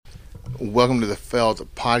Welcome to the Feld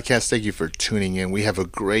Podcast. Thank you for tuning in. We have a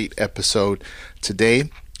great episode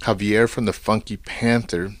today. Javier from the Funky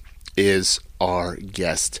Panther is our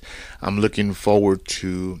guest. I'm looking forward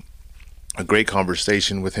to a great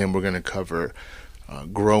conversation with him. We're going to cover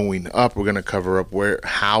growing up. We're going to cover up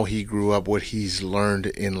how he grew up, what he's learned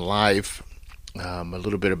in life, a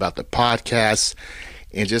little bit about the podcast,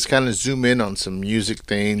 and just kind of zoom in on some music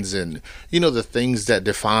things and, the things that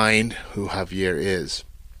define who Javier is.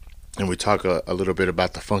 And we talk a little bit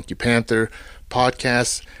about the Funky Panther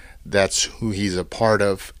podcast. That's who he's a part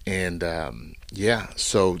of. And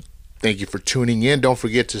so thank you for tuning in. Don't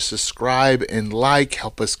forget to subscribe and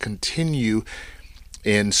help us continue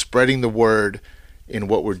in spreading the word in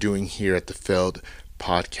what we're doing here at the Feld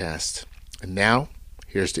Podcast. And now,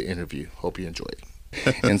 here's the interview. Hope you enjoy it.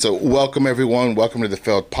 And so welcome, everyone. Welcome to the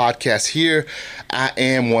Feld Podcast. Here I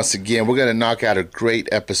am once again. We're going to knock out a great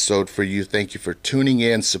episode for you. Thank you for tuning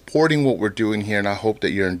in, supporting what we're doing here, and I hope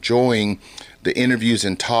that you're enjoying the interviews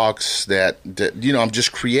and talks that I'm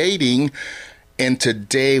just creating. And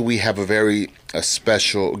today we have a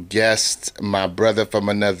special guest, my brother from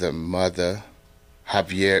another mother.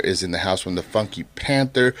 Javier is in the house from the Funky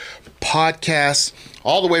Panther podcast,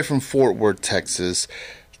 all the way from Fort Worth, Texas.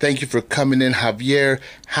 Thank you for coming in, Javier.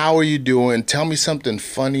 How are you doing? Tell me something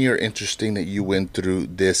funny or interesting that you went through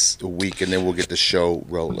this week, and then we'll get the show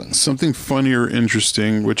rolling. Something funny or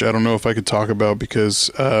interesting, which I don't know if I could talk about because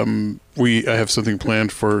I have something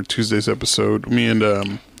planned for Tuesday's episode. Me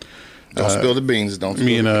and don't spill the beans.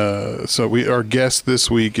 Our guest this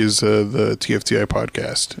week is the TFTI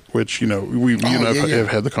podcast, which have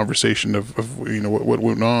had the conversation of what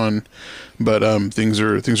went on, but things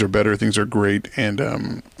are better, things are great,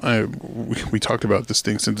 and we talked about this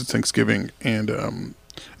thing since Thanksgiving, and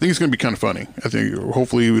I think it's going to be kind of funny. I think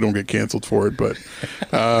hopefully we don't get canceled for it, but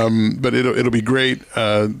it'll be great.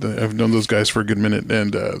 I've known those guys for a good minute,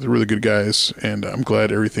 and they're really good guys, and I'm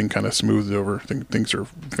glad everything kind of smoothed over. I think things are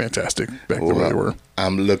fantastic back the way they were.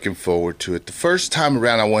 I'm looking forward to it. The first time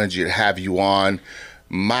around, I wanted to have you on.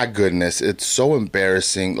 My goodness, it's so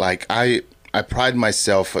embarrassing. Like I pride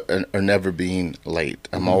myself on never being late.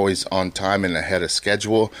 I'm always on time and ahead of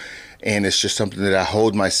schedule, and it's just something that I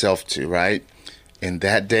hold myself to, right? And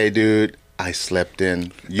that day, dude, I slept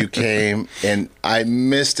in. You came, and I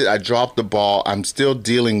missed it. I dropped the ball. I'm still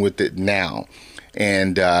dealing with it now.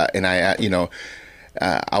 And I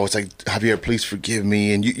was like, Javier, please forgive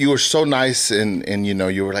me. And you were so nice, and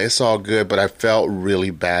you were like, it's all good. But I felt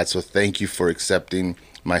really bad. So thank you for accepting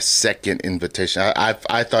my second invitation. I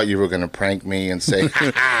thought you were going to prank me and say,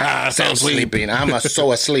 I'm sleeping. I'm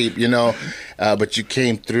so asleep, but you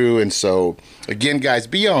came through. And so, again, guys,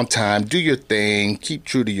 be on time. Do your thing. Keep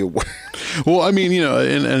true to your word. Well, I mean,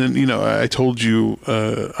 I told you,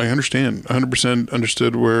 I understand, 100%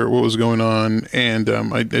 understood what was going on, and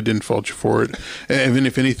I didn't fault you for it. And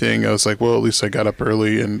if anything, I was like, well, at least I got up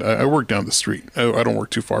early, and I work down the street. I don't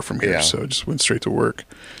work too far from here, so I just went straight to work.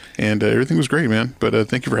 And everything was great, man. But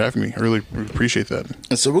thank you for having me. I really appreciate that.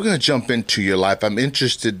 And so we're going to jump into your life. I'm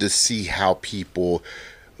interested to see how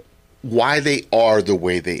why they are the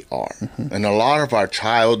way they are. Mm-hmm. And a lot of our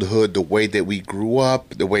childhood, the way that we grew up,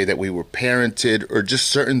 the way that we were parented, or just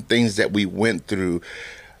certain things that we went through,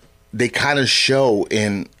 they kind of show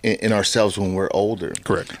in ourselves when we're older.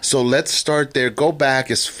 Correct. So let's start there. Go back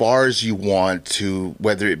as far as you want to,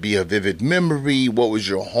 whether it be a vivid memory, what was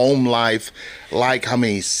your home life like? How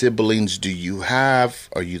many siblings do you have?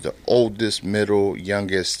 Are you the oldest, middle,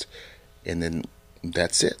 youngest? And then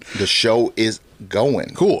that's it. The show is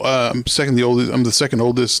going. Cool. I'm the second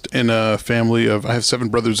oldest in a family of, I have 7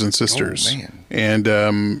 brothers and sisters. Oh,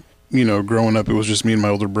 man. And, growing up, it was just me and my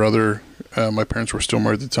older brother. My parents were still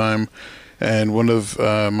married at the time. And one of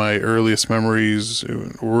my earliest memories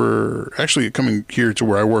were actually coming here to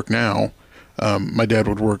where I work now. My dad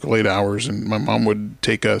would work late hours, and my mom would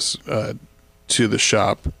take us to the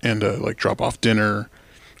shop and drop off dinner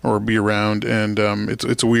or be around. And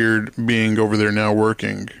it's weird being over there now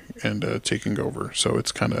working and taking over. So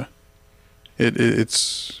it's kind of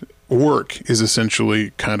it's work is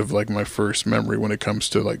essentially kind of like my first memory when it comes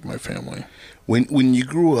to like my family. When you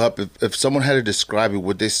grew up, if someone had to describe it,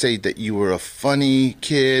 would they say that you were a funny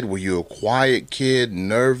kid? Were you a quiet kid,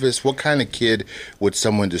 nervous? What kind of kid would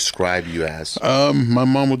someone describe you as? My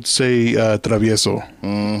mom would say travieso.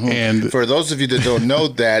 Mm-hmm. And for those of you that don't know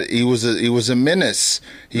that, he was a menace.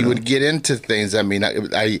 He would get into things. I mean,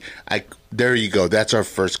 I there you go. That's our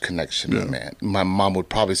first connection, man. My mom would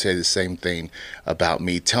probably say the same thing about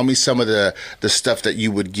me. Tell me some of the stuff that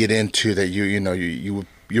you would get into that you would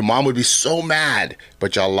your mom would be so mad,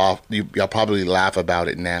 but y'all probably laugh about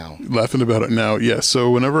it now. Laughing about it now, yeah. So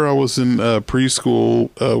whenever I was in preschool,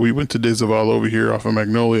 we went to De Zavala over here off of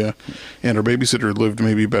Magnolia, and our babysitter lived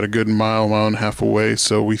maybe about a good mile and a half away.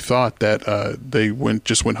 So we thought that they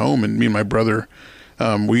just went home, and me and my brother,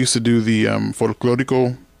 we used to do the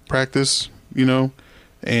folklorico practice,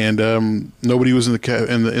 and nobody was in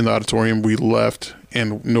the auditorium. We left,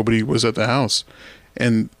 and nobody was at the house.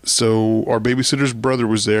 And so our babysitter's brother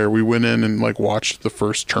was there. We went in and watched the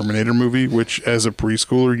first Terminator movie, which as a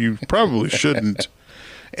preschooler you probably shouldn't.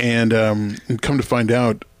 And come to find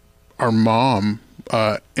out, our mom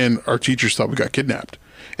and our teachers thought we got kidnapped,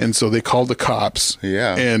 and so they called the cops.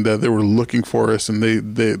 Yeah, and they were looking for us. And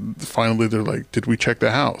they finally they're like, "Did we check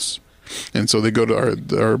the house?" And so they go to our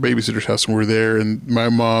babysitter's house, and we're there. And my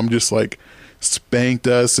mom just spanked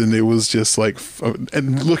us, and it was just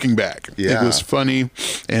and looking back, it was funny.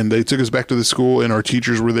 And they took us back to the school, and our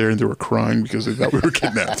teachers were there, and they were crying because they thought we were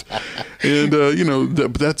kidnapped. And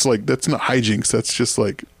that's not hijinks. That's just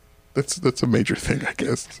that's a major thing, I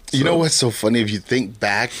guess. So. You know what's so funny? If you think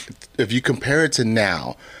back, if you compare it to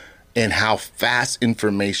now, and how fast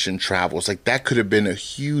information travels, that could have been a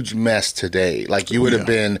huge mess today. You would have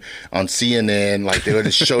been on CNN, they would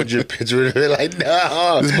have showed your picture, and been like,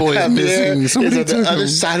 "No, this boy is missing. Somebody it's on the other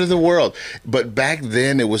side of the world." But back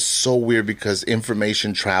then, it was so weird because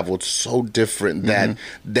information traveled so different that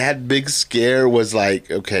that big scare was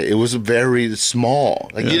okay, it was very small.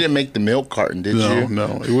 You didn't make the milk carton, did you?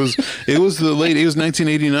 No, it was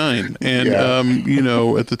 1989, and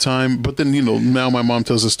at the time. But then now my mom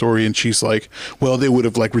tells a story. And she's like, well, they would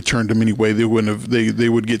have returned him anyway. They wouldn't have. They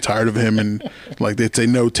would get tired of him, and they'd say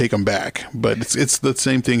no, take him back. But it's the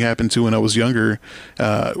same thing happened to when I was younger.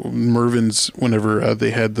 Mervin's, whenever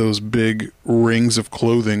they had those big rings of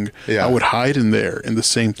clothing, I would hide in there. And the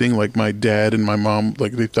same thing, my dad and my mom,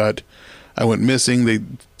 they thought I went missing. They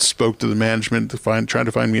spoke to the management to trying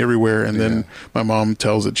to find me everywhere. And then my mom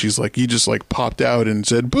tells it. She's like, you just popped out and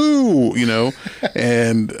said, boo,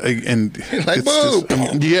 and boo.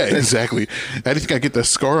 Yeah, exactly. I think I get the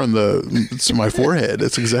scar on my forehead.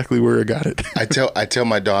 That's exactly where I got it. I tell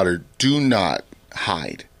my daughter, do not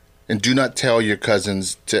hide. And do not tell your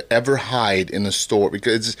cousins to ever hide in a store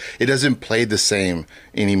because it doesn't play the same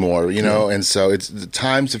anymore, And so the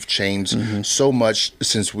times have changed so much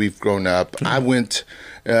since we've grown up. I went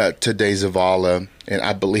to De Zavala, and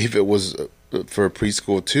I believe it was for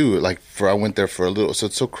preschool too. I went there for a little, so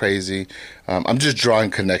it's so crazy. I'm just drawing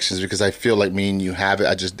connections because I feel like me and you have it.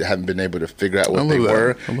 I just haven't been able to figure out what they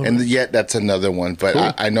were, and yet that's another one. But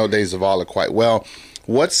cool. I know De Zavala quite well.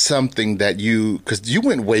 What's something that because you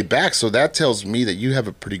went way back, so that tells me that you have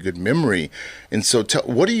a pretty good memory. And so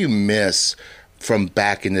what do you miss from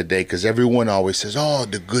back in the day? Because everyone always says, oh,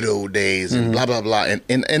 the good old days and blah, blah, blah.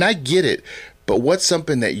 And I get it. But what's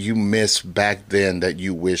something that you miss back then that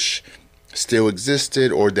you wish still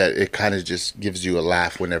existed, or that it kind of just gives you a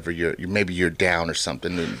laugh whenever you're down or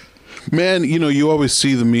something? Man, you always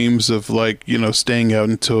see the memes of staying out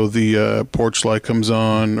until the porch light comes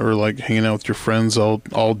on, or hanging out with your friends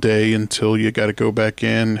all day until you got to go back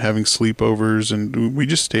in, having sleepovers, and we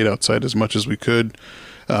just stayed outside as much as we could.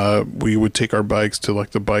 We would take our bikes to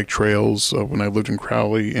the bike trails when I lived in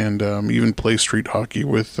Crowley, and even play street hockey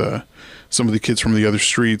with some of the kids from the other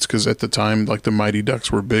streets, because at the time the Mighty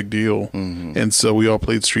Ducks were a big deal. And so we all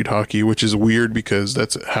played street hockey, which is weird because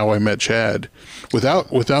that's how I met Chad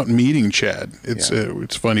without meeting Chad.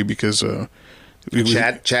 It's funny because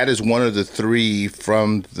Chad is one of the three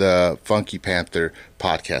from the Funky Panther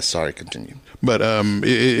podcast. Sorry, continue. But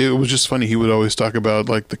it was just funny. He would always talk about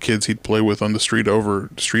the kids he'd play with on the street over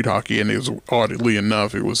street hockey, and it was, oddly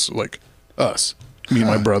enough, it was us, me and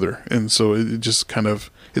my brother. And so it just kind of,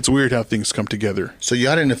 it's weird how things come together. So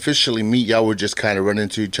y'all didn't officially meet, y'all would just kind of run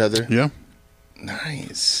into each other? Yeah.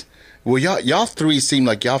 Nice. Well, y'all three seem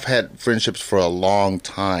like y'all have had friendships for a long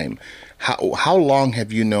time. How long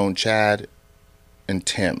have you known Chad and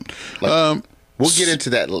Tim? We'll get into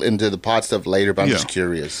the pod stuff later, but I'm just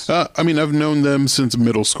curious. I've known them since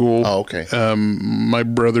middle school. Oh, okay. My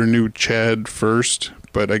brother knew Chad first,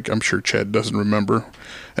 but I'm sure Chad doesn't remember.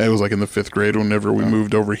 It was in the 5th grade whenever we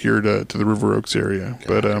moved over here to the River Oaks area. Okay.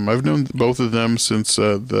 But I've known both of them since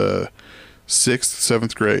the 6th,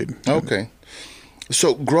 7th grade. Okay.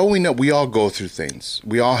 So growing up, we all go through things.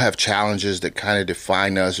 We all have challenges that kind of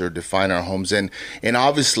define us or define our homes, and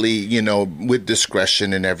obviously, with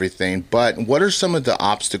discretion and everything. But what are some of the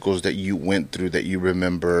obstacles that you went through that you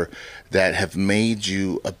remember that have made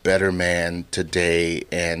you a better man today?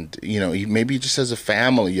 And maybe just as a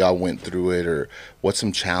family, y'all went through it, or what's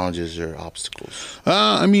some challenges or obstacles?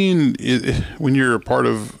 I mean, when you're a part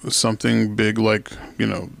of something big like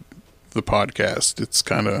the podcast, it's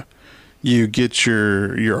kind of, you get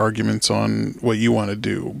your arguments on what you want to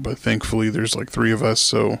do, but thankfully there's like 3 of us,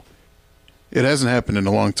 so it hasn't happened in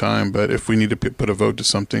a long time. But if we need to put a vote to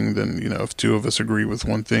something, then if 2 of us agree with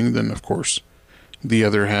one thing, then of course the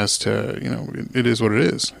other has to. It is what it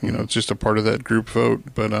is. It's just a part of that group vote.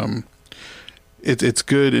 But it's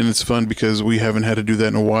good and it's fun because we haven't had to do that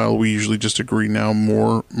in a while. We usually just agree now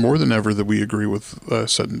more than ever that we agree with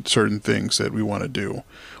certain things that we want to do.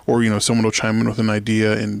 Or, someone will chime in with an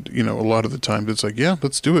idea, and, a lot of the time it's like, yeah,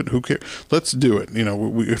 let's do it. Who cares? Let's do it.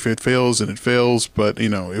 If it fails, then it fails. But,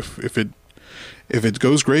 if it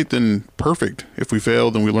goes great, then perfect. If we fail,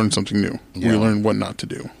 then we learn something new. Yeah. We learn what not to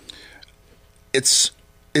do. It's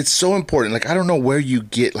so important. Like, I don't know where you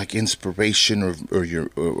get like inspiration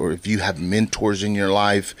or if you have mentors in your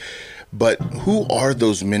life, but who are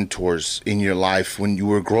those mentors in your life when you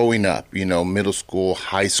were growing up, middle school,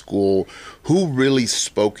 high school, who really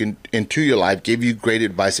spoke into your life, gave you great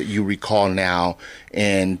advice that you recall now,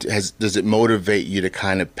 and does it motivate you to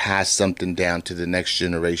kind of pass something down to the next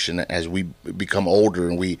generation as we become older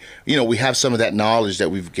and we have some of that knowledge that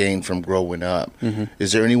we've gained from growing up? Mm-hmm.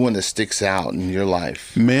 Is there anyone that sticks out in your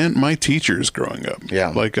life? Man, my teachers growing up,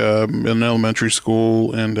 like in elementary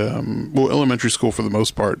school and elementary school for the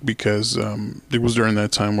most part, because it was during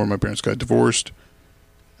that time where my parents got divorced.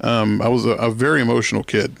 I was a very emotional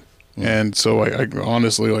kid. And so I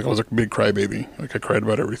honestly, I was a big crybaby. Like, I cried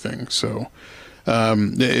about everything. So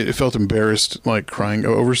it felt embarrassed, like crying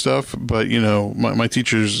over stuff. But, my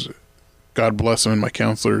teachers, God bless them, and my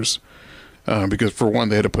counselors, because for one,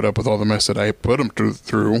 they had to put up with all the mess that I put them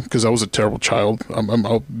through because I was a terrible child.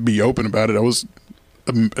 I'll be open about it. I was,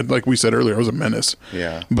 like we said earlier, I was a menace.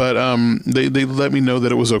 Yeah. But they let me know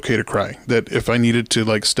that it was okay to cry. That if I needed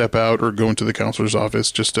to step out or go into the counselor's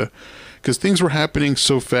office because things were happening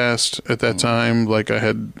so fast at that time. Like, I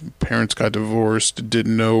had parents got divorced,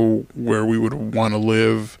 didn't know where we would want to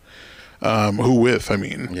live, who with, I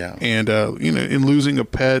mean. Yeah. And, in losing a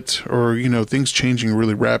pet or, things changing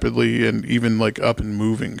really rapidly and even up and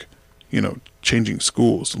moving, changing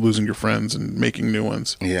schools, losing your friends and making new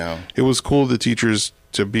ones. Yeah. It was cool, the teachers,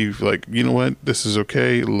 to be like, you know what, this is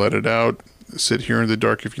okay, let it out, sit here in the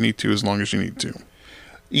dark if you need to, as long as you need to.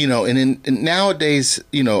 And nowadays,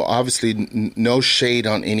 obviously no shade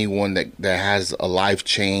on anyone that has a life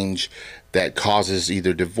change that causes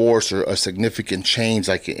either divorce or a significant change,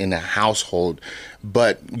 like in a household.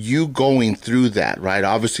 But you going through that, right?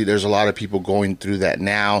 Obviously, there's a lot of people going through that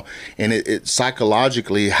now, and it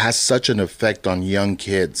psychologically has such an effect on young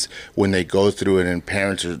kids when they go through it, and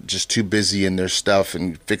parents are just too busy in their stuff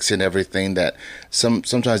and fixing everything that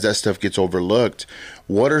sometimes that stuff gets overlooked.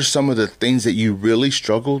 What are some of the things that you really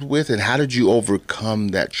struggled with, and how did you overcome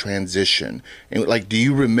that transition? And do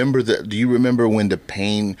you remember when the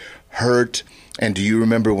pain hurt? And do you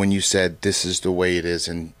remember when you said, this is the way it is,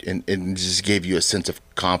 and it just gave you a sense of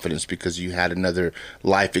confidence because you had another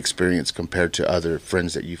life experience compared to other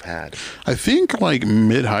friends that you've had? I think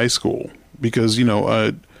mid-high school, because,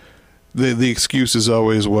 the excuse is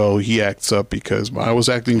always, well, he acts up because I was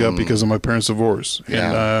acting up because of my parents' divorce.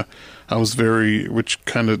 Yeah. And I was which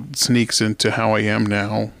kind of sneaks into how I am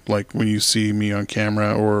now. Like, when you see me on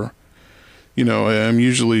camera or... I'm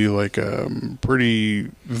usually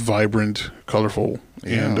pretty vibrant, colorful.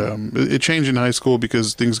 Yeah. And it changed in high school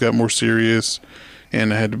because things got more serious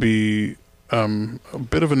and I had to be a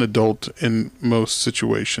bit of an adult in most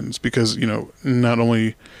situations because, not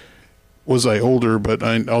only was I older, but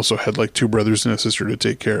I also had 2 brothers and a sister to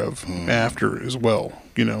take care of after as well,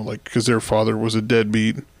 because their father was a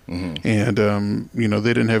deadbeat. Mm-hmm. And,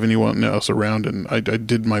 they didn't have anyone else around, and I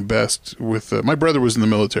did my best with, my brother was in the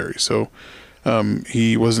military, so,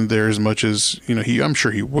 he wasn't there as much as, I'm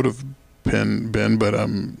sure he would have been, but,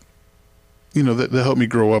 that helped me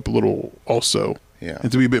grow up a little also. Yeah.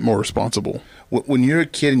 And to be a bit more responsible. When you're a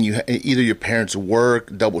kid and either your parents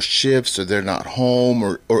work double shifts or they're not home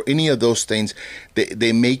or any of those things,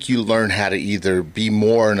 they make you learn how to either be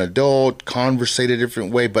more an adult, conversate a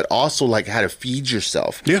different way, but also like how to feed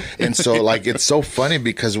yourself. Yeah. And so like it's so funny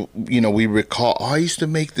because we recall, I used to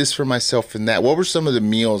make this for myself and that. What were some of the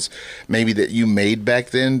meals maybe that you made back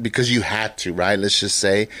then because you had to, right? Let's just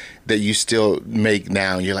say that you still make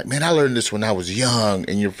now. And you're like, man, I learned this when I was young,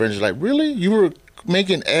 and your friends are like, really? You were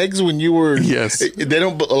making eggs when you were? Yes. They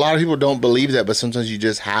don't. A lot of people don't believe that, but sometimes you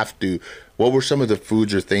just have to. What were some of the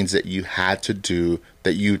foods or things that you had to do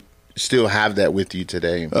that you still have that with you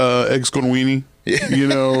today? Eggs con weenie.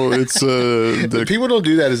 It's people don't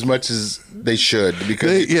do that as much as they should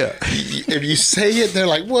because if you say it, they're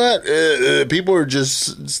like, "What?" People are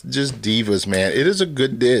just divas, man. It is a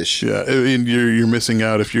good dish. Yeah, and you're missing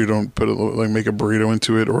out if you don't put make a burrito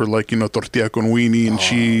into it, or tortilla con weenie and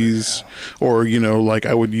cheese, or like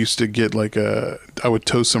I would used to get I would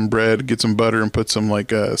toast some bread, get some butter, and put some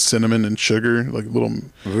cinnamon and sugar, make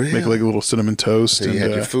a little cinnamon toast. So you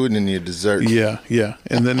had your food and your dessert. Yeah,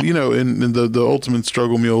 and then and the ultimate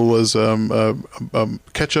struggle meal was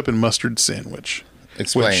ketchup and mustard sandwich.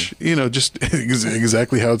 Explain. Which, just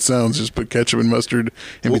exactly how it sounds. Just put ketchup and mustard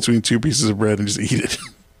in between two pieces of bread and just eat it.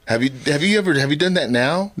 Have you done that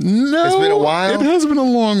now? No, it's been a while. It has been a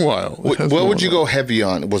long while. What would you go heavy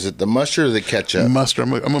on? Was it the mustard or the ketchup? Mustard.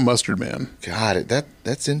 I'm a mustard man. Got it.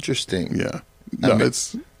 That's interesting. Yeah. No,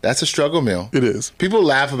 that's a struggle meal. It is. People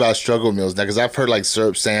laugh about struggle meals now because I've heard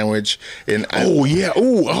syrup sandwich. And how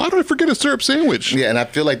did I forget a syrup sandwich? Yeah, and I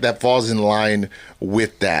feel like that falls in line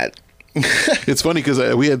with that. It's funny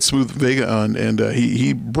because we had Smooth Vega on, and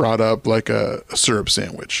he brought up a syrup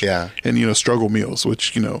sandwich. Yeah. And struggle meals,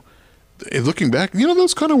 which looking back,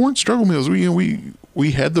 those kind of weren't struggle meals.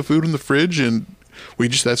 We had the food in the fridge, and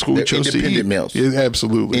that's what we chose to eat. Independent meals. Yeah,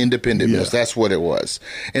 absolutely. Independent meals. That's what it was.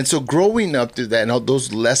 And so growing up through that and all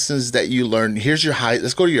those lessons that you learned,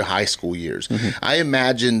 let's go to your high school years. Mm-hmm. I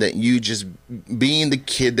imagine that you just being the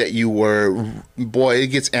kid that you were, boy, it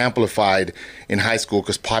gets amplified in high school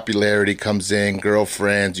because popularity comes in,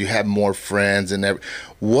 girlfriends, you have more friends and everything.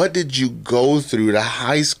 What did you go through to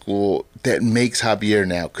high school that makes Javier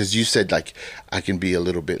now? Because you said I can be a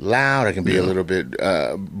little bit loud, I can be a little bit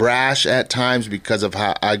brash at times because of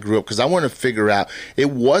how I grew up. Because I want to figure out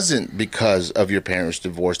it wasn't because of your parents'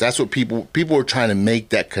 divorce. That's what people were trying to make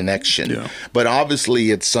that connection. Yeah. But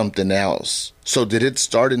obviously it's something else. So did it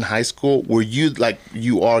start in high school? Were you like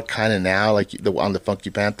you are kind of now, on the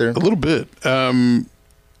Funky Panther? A little bit.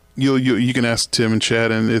 You can ask Tim and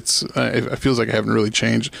Chad, and it feels like I haven't really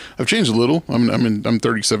changed. I've changed a little. I'm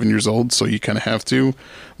 37 years old, so you kind of have to.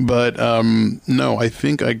 But no, I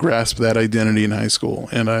think I grasped that identity in high school,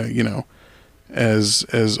 and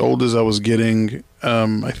as old as I was getting,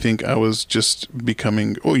 I think I was just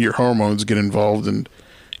becoming. Oh, your hormones get involved, and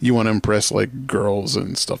you want to impress girls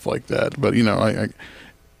and stuff like that. But I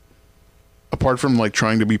apart from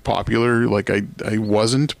trying to be popular, I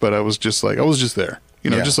wasn't, but I was just there.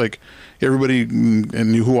 Just everybody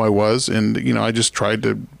knew who I was, and I just tried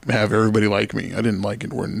to have everybody like me. I didn't like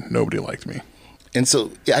it when nobody liked me. And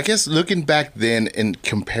so, I guess looking back then and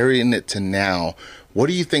comparing it to now, what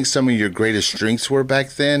do you think some of your greatest strengths were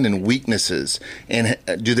back then and weaknesses? And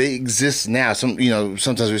do they exist now?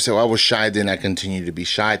 Sometimes we say, well, I was shy then, I continue to be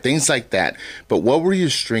shy, things like that. But what were your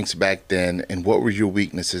strengths back then, and what were your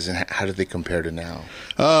weaknesses, and how do they compare to now?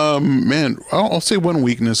 Man, I'll say one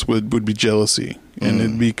weakness would be jealousy.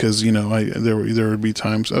 And because, there would be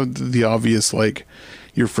times, the obvious,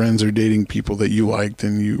 your friends are dating people that you liked,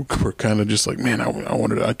 and you were kind of just man,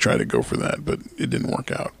 I tried to go for that, but it didn't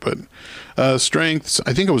work out. But strengths,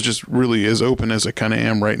 I think I was just really as open as I kind of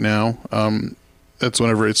am right now. That's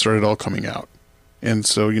whenever it started all coming out. And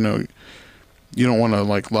so, you don't want to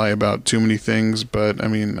lie about too many things, but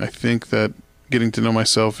I think that getting to know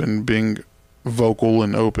myself and being vocal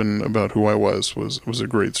and open about who I was a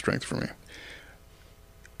great strength for me.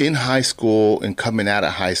 In high school and coming out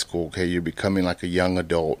of high school, okay, you're becoming a young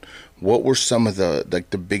adult. What were some of the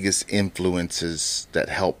biggest influences that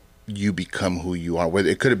helped you become who you are? Whether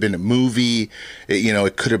it could have been a movie,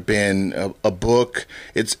 it could have been a book.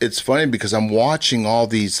 It's funny because I'm watching all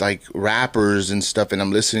these rappers and stuff, and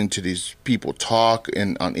I'm listening to these people talk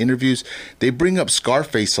and on interviews. They bring up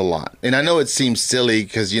Scarface a lot, and I know it seems silly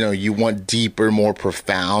because you want deeper, more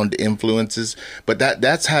profound influences, but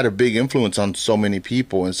that's had a big influence on so many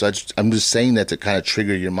people. And so I'm just saying that to kind of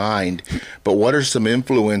trigger your mind. But what are some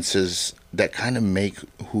influences that kind of make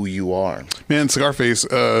who you are? Man, Scarface,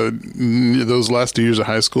 those last 2 years of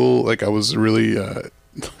high school, I was really,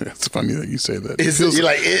 it's funny that you say that. It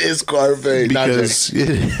is Scarface. Because,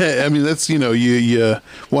 that's, you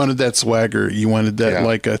wanted that swagger. You wanted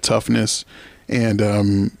that, toughness.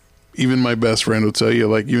 And, even my best friend will tell you,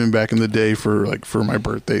 like, even back in the day for my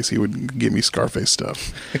birthdays, he would give me Scarface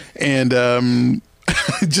stuff. And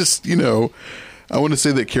just, I want to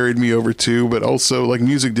say that carried me over too, but also like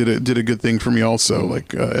music did a good thing for me also.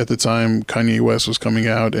 Like at the time Kanye West was coming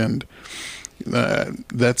out, and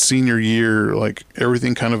that senior year, like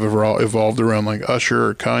everything kind of evolved around like Usher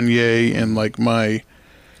or Kanye, and like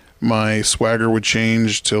my swagger would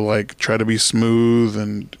change to like try to be smooth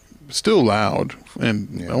and still loud,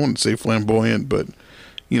 and I wouldn't say flamboyant, but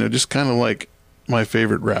just kind of like my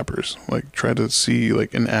favorite rappers, like try to see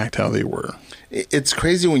like and act how they were. It's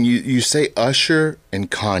crazy when you say Usher and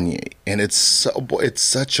Kanye, and it's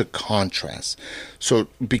such a contrast. So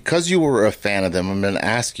because you were a fan of them, I'm going to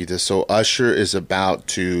ask you this. So Usher is about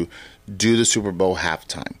to do the Super Bowl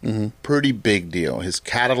halftime. Mm-hmm. Pretty big deal. His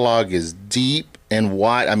catalog is deep and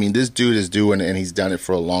wide. I mean, this dude is doing it, and he's done it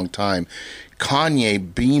for a long time.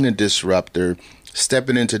 Kanye, being a disruptor,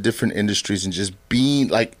 stepping into different industries and just being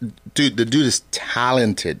like, the dude is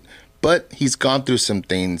talented, but he's gone through some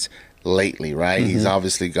things lately, right? Mm-hmm. He's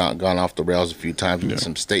obviously gone off the rails a few times with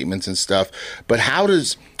some statements and stuff. But how do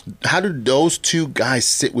those two guys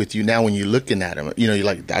sit with you now when you're looking at them? You're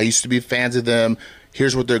like, I used to be fans of them.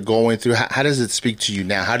 Here's what they're going through. How does it speak to you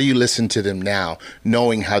now? How do you listen to them now,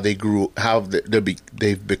 knowing how they grew, how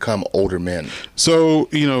they've become older men? So,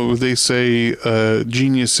 they say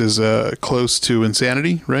genius is close to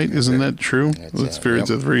insanity, right? Isn't that true? It's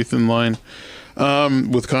a very thin line.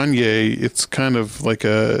 With Kanye, it's kind of like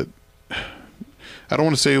I don't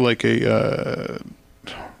want to say like a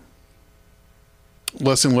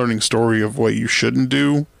lesson learning story of what you shouldn't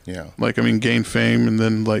do. Yeah. Like, gain fame and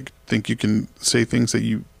then like think you can say things that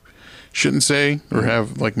you shouldn't say or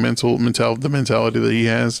have like the mentality that he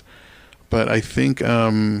has. But I think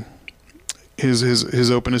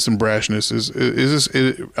his openness and brashness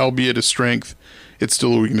is albeit a strength, it's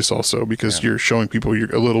still a weakness also, because you're showing people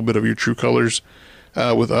a little bit of your true colors.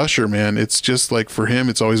 With Usher, man, it's just like, for him,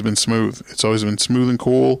 it's always been smooth. It's always been smooth and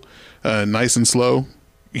cool, nice and slow.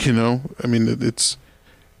 It's.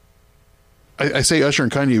 I say Usher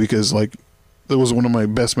and Kanye because like that was one of my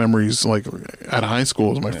best memories. Like out of high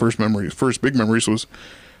school, was my first big memories was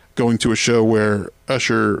going to a show where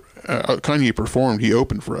Kanye performed. He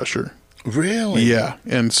opened for Usher. Really? Yeah.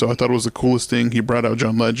 And so I thought it was the coolest thing. He brought out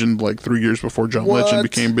John Legend like 3 years before John Legend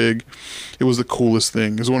became big. It was the coolest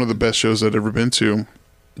thing. It was one of the best shows I'd ever been to.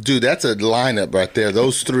 Dude, that's a lineup right there.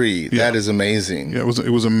 Those three. Yeah. That is amazing. Yeah,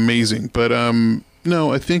 it was amazing. But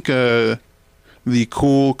no, I think the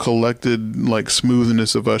cool, collected, like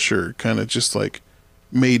smoothness of Usher kind of just like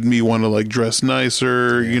made me want to like dress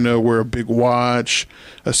nicer, wear a big watch,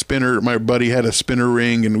 a spinner. My buddy had a spinner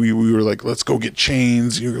ring, and we were like, let's go get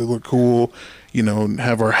chains. You look cool, and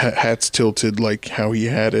have our hats tilted like how he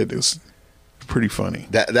had it. It was pretty funny.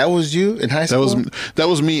 That was you in high school? That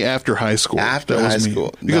was me after high school.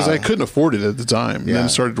 Because I couldn't afford it at the time. And then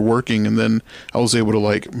started working, and then I was able to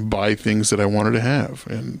like buy things that I wanted to have.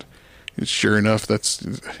 And sure enough,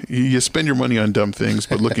 you spend your money on dumb things,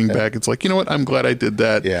 but looking back, it's like, you know what? I'm glad I did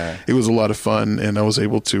that. Yeah. It was a lot of fun, and I was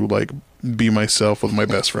able to like be myself with my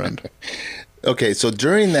best friend. Okay, so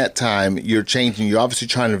during that time, you're changing. You're obviously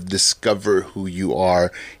trying to discover who you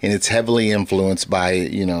are, and it's heavily influenced by,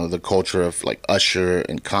 the culture of like Usher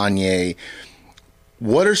and Kanye.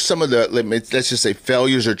 What are some of the, let's just say,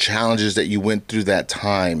 failures or challenges that you went through that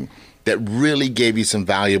time that really gave you some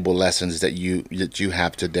valuable lessons that you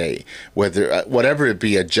have today? Whether whatever it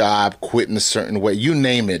be, a job, quitting a certain way, you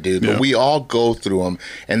name it, dude. Yeah. But we all go through them,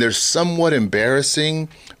 and they're somewhat embarrassing.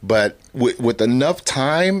 But with enough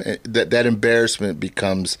time, that embarrassment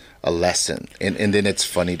becomes a lesson, and then it's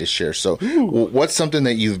funny to share. So, what's something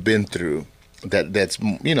that you've been through that's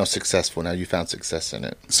successful now? You found success in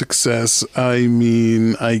it. Success.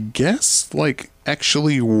 I guess like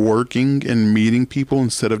actually working and meeting people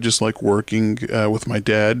instead of just like working with my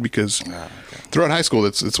dad, because throughout high school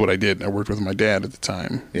that's what I did. I worked with my dad at the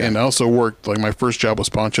time, and I also worked, like my first job was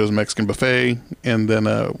Pancho's Mexican Buffet, and then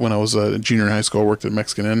when I was a junior in high school, I worked at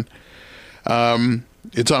Mexican Inn.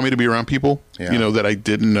 It taught me to be around people, that I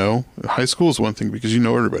didn't know. High school is one thing because you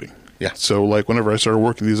know everybody. Yeah. So like whenever I started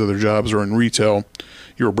working these other jobs or in retail,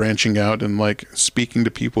 you were branching out and like speaking to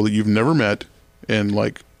people that you've never met, and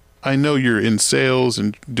like I know you're in sales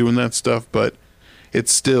and doing that stuff, but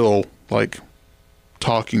it's still like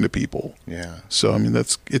talking to people. Yeah. So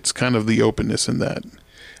it's kind of the openness in that.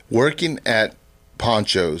 Working at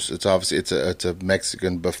Pancho's, it's obviously it's a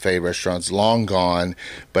Mexican buffet restaurant. It's long gone,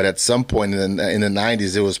 but at some point in the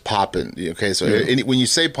 90s, it was popping. Okay, so when you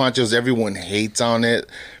say Pancho's, everyone hates on it.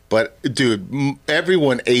 But dude,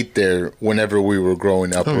 everyone ate there whenever we were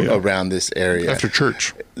growing up yeah. around this area. After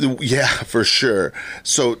church. Yeah, for sure.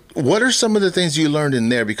 So what are some of the things you learned in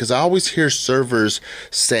there? Because I always hear servers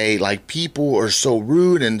say, like, people are so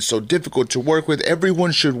rude and so difficult to work with.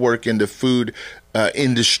 Everyone should work in the food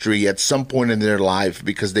industry at some point in their life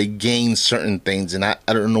because they gain certain things. And I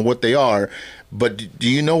don't know what they are. But do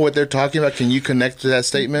you know what they're talking about? Can you connect to that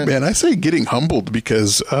statement? Man, I say getting humbled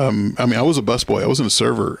because, I was a busboy. I wasn't a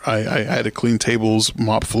server. I had to clean tables,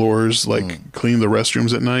 mop floors, clean the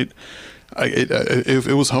restrooms at night.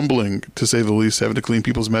 It was humbling, to say the least, having to clean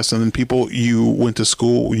people's mess. And then people you went to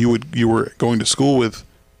school, you were going to school with,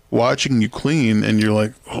 watching you clean, and you're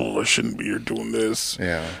like, oh, I shouldn't be here doing this.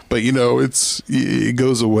 Yeah. But, it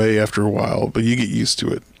goes away after a while, but you get used to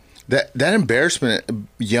it. That embarrassment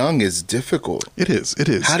young is difficult. It is.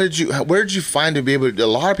 Where did you find to be able to, a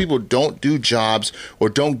lot of people don't do jobs or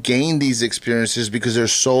don't gain these experiences because they're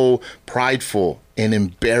so prideful and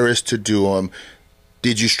embarrassed to do them.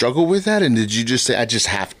 Did you struggle with that? And did you just say, I just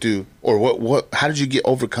have to? Or what, how did you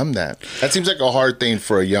overcome that? That seems like a hard thing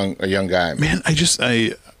for a young guy. Man,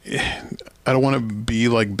 I don't want to be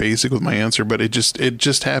like basic with my answer, but it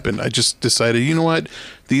just happened. I just decided, you know what?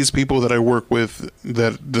 These people that I work with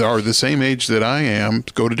that are the same age that I am,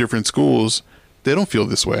 go to different schools, they don't feel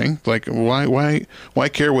this way. Like, why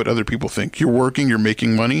care what other people think? You're working, you're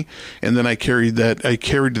making money. And then I carried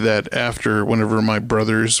that after whenever my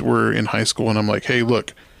brothers were in high school, and I'm like, hey,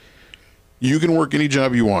 look, you can work any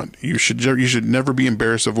job you want. You should never be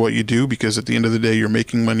embarrassed of what you do, because at the end of the day, you're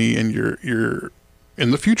making money, and you're in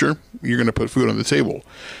the future, you're going to put food on the table.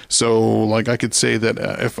 So, like, I could say that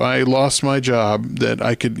if I lost my job, that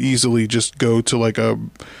I could easily just go to like a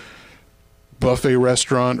buffet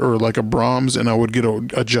restaurant or like a Brahms, and I would get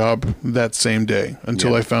a job that same day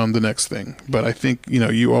until I found the next thing. But I think,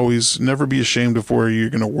 you always never be ashamed of where you're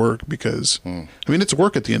going to work, because it's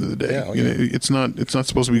work at the end of the day. It's not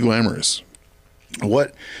supposed to be glamorous.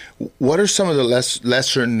 What are some of the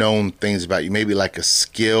lesser known things about you? Maybe like a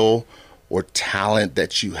skill or talent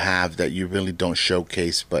that you have that you really don't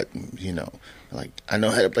showcase, but like, I know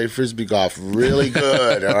how to play frisbee golf really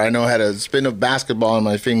good, or I know how to spin a basketball on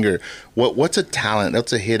my finger. What's a talent?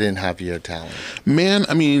 That's a hidden Javier talent. Man,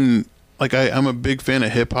 like, I'm a big fan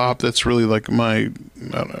of hip hop. That's really like my,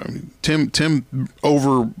 I don't know. Tim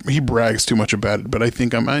he brags too much about it, but I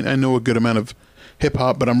think I know a good amount of hip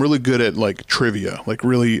hop, but I'm really good at like trivia, like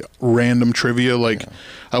really random trivia. Like,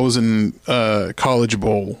 I was in College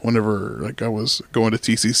Bowl whenever, like, I was going to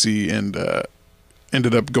TCC, and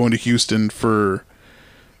ended up going to Houston for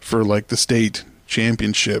like the state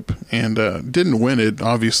championship, and didn't win it,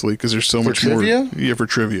 obviously, because there's so much trivia? more. Yeah, for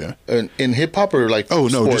trivia. In hip hop, or like no,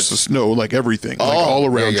 sports? like everything, like all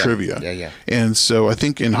around trivia. Yeah. And so I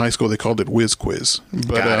think in high school they called it Whiz Quiz,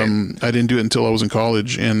 but I didn't do it until I was in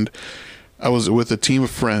college, and I was with a team of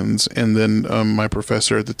friends, and then my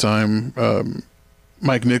professor at the time,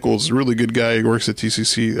 Mike Nichols, a really good guy, he works at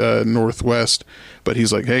TCC Northwest, but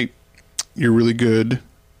he's like, hey, you're really good.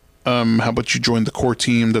 How about you join the core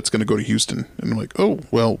team that's going to go to Houston? And I'm like, oh,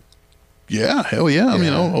 well, yeah, hell yeah.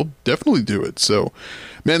 I'll definitely do it. So,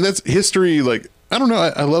 man, that's history. Like, I don't know.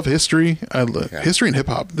 I love history. I love history and hip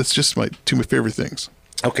hop. That's just two of my favorite things.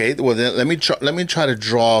 Okay, well then let me try to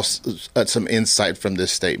draw some insight from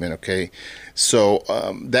this statement. Okay, so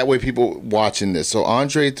that way people watching this. So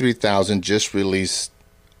Andre 3000 just released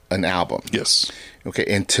an album. Yes. Okay,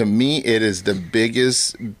 and to me it is the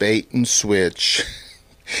biggest bait and switch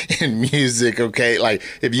in music. Okay, like,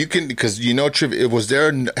 if you can, because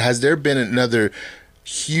has there been another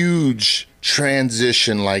huge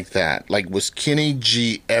transition like that? Like, was Kenny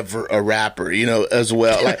G ever a rapper, as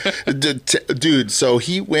well? Like, dude, so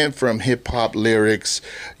he went from hip hop lyrics,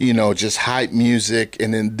 just hype music,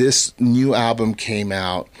 and then this new album came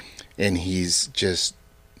out, and he's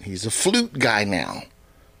a flute guy now.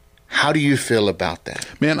 How do you feel about that?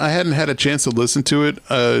 Man, I hadn't had a chance to listen to it.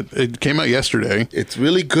 It came out yesterday. It's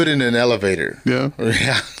really good in an elevator. Yeah.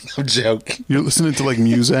 Yeah, I'm joking. You're listening to like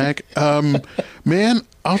Muzak. Man,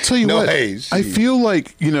 I'll tell you what. I feel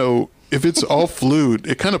like, if it's all flute,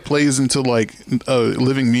 it kind of plays into like a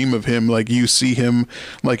living meme of him. Like, you see him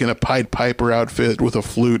like in a Pied Piper outfit with a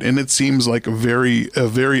flute, and it seems like a very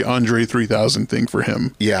Andre 3000 thing for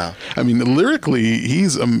him. Yeah. Lyrically,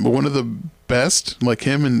 he's one of the best, like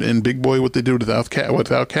him and Big Boy, what they did with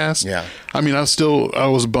Outkast. Yeah. I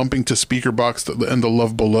was bumping to Speaker Box and the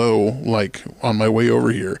Love Below, like, on my way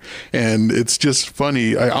over here. And it's just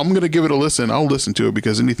funny. I'm going to give it a listen. I'll listen to it,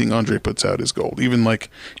 because anything Andre puts out is gold. Even like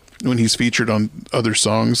when he's featured on other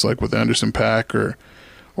songs, like with Anderson .Paak or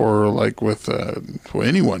or like with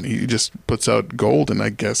anyone. He just puts out gold, and I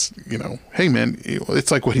guess, hey man,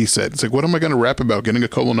 it's like what he said. It's like, what am I going to rap about? Getting a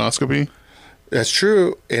colonoscopy? That's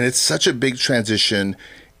true, and it's such a big transition.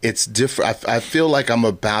 It's different. I feel like I'm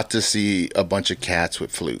about to see a bunch of cats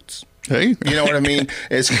with flutes. Hey, you know what I mean?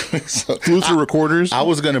 It's flutes or recorders. I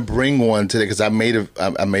was gonna bring one today because I made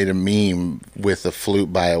a meme with a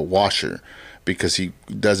flute by a washer, because he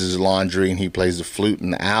does his laundry and he plays the flute in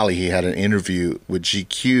the alley. He had an interview with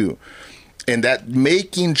GQ, and that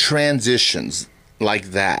making transitions like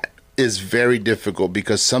that is very difficult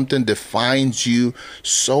because something defines you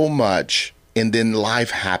so much, and then life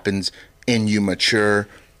happens and you mature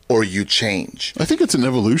or you change. I think it's an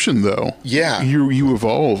evolution, though. Yeah. You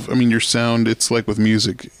evolve. I mean, your sound, it's like with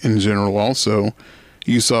music in general also.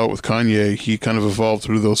 You saw it with Kanye. He kind of evolved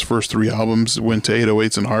through those first 3 albums, went to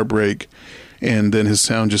 808s and Heartbreak, and then his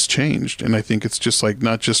sound just changed. And I think it's just like,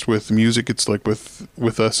 not just with music, it's like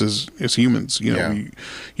with us as humans.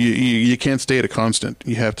 You can't stay at a constant.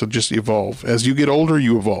 You have to just evolve. As you get older,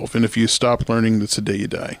 you evolve. And if you stop learning, that's the day you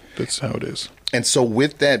die. That's how it is. And so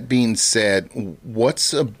with that being said,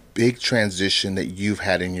 what's a big transition that you've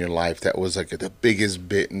had in your life that was like the biggest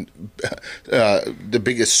the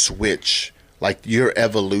biggest switch, like your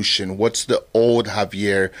evolution? What's the old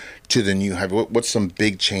Javier to the new Javier? What's some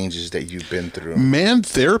big changes that you've been through? Man,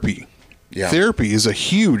 therapy. Yeah. Therapy is a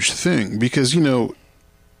huge thing because,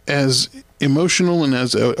 as emotional and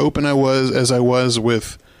as open as I was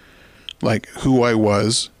with like who I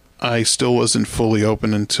was, I still wasn't fully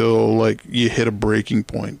open until like you hit a breaking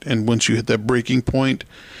point. And once you hit that breaking point,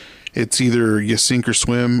 it's either you sink or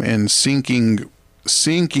swim, and sinking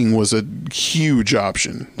was a huge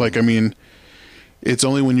option. Like, I mean, it's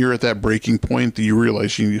only when you're at that breaking point that you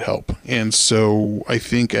realize you need help. And so I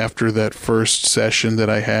think after that first session that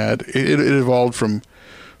I had, it evolved from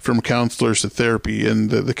counselors to therapy, and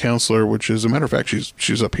the counselor, which is, a matter of fact,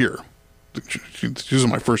 she's up here. She was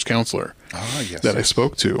my first counselor that I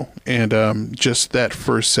spoke to. And just that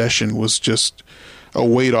first session was just a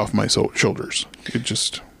weight off my shoulders. It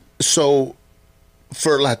just... So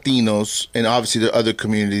for Latinos, and obviously there are other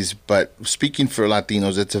communities, but speaking for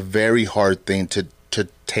Latinos, it's a very hard thing to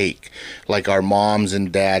take. Like, our moms and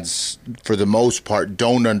dads, for the most part,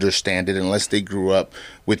 don't understand it unless they grew up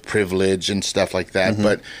with privilege and stuff like that. Mm-hmm.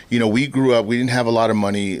 But, we grew up, we didn't have a lot of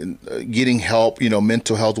money. Getting help,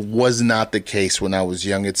 mental health was not the case when I was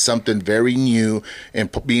young. It's something very new and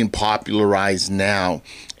being popularized now.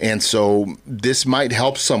 And so this might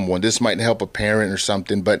help someone. This might help a parent or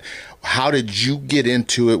something. But how did you get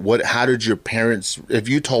into it? How did your parents, if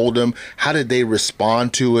you told them, how did they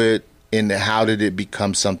respond to it? And how did it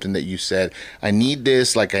become something that you said, I need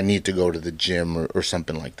this, like I need to go to the gym or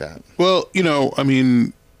something like that? Well, I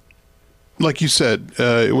mean, like you said,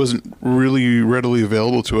 it wasn't really readily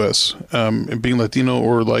available to us. And being Latino,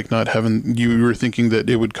 or like not having, you were thinking that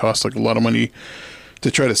it would cost like a lot of money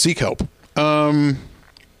to try to seek help.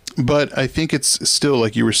 But I think it's still,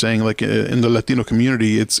 like you were saying, like in the Latino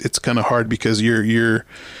community, it's kind of hard because your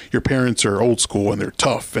parents are old school and they're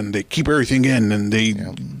tough and they keep everything in, and they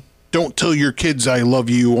don't tell your kids I love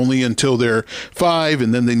you only until they're 5,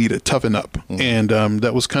 and then they need to toughen up. Mm-hmm. And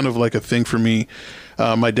that was kind of like a thing for me.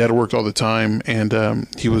 My dad worked all the time, and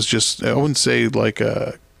he was just, I wouldn't say like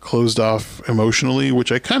closed off emotionally,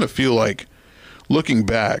 which I kind of feel like, looking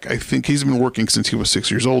back, I think he's been working since he was 6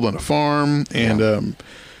 years old on a farm, and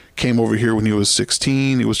came over here when he was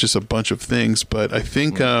 16. It was just a bunch of things, but I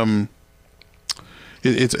think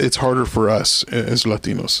it's harder for us as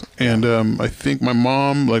Latinos. And I think my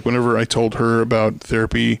mom, like whenever I told her about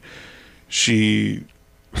therapy, she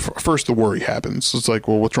first the worry happens. It's like,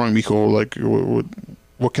 well, what's wrong, mijo? Like,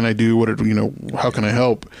 what can I do? How can I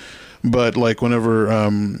help? But like whenever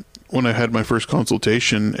when I had my first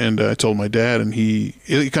consultation and I told my dad, and he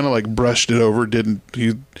kind of like brushed it over,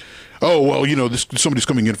 oh, well, somebody's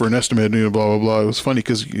coming in for an estimate, blah, blah, blah. It was funny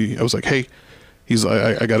because I was like, hey, he's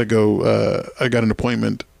like, I got to go. I got an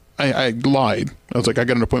appointment. I lied. I was like, I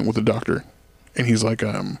got an appointment with a doctor. And he's like,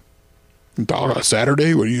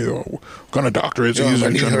 Saturday? What kind of doctor is he? My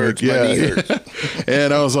knee hurts.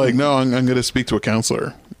 And I was like, no, I'm going to speak to a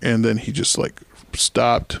counselor. And then he just like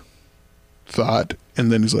stopped, thought,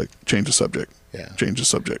 and then he's like, change the subject. Yeah. Change the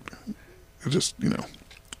subject. It just,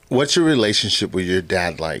 What's your relationship with your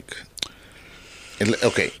dad like?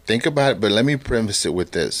 Okay, think about it, but let me preface it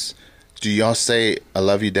with this. Do y'all say, I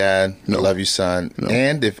love you, Dad, no. I love you, son? No.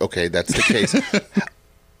 And if, okay, that's the case,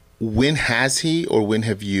 when has he or when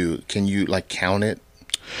have you, can you like count it?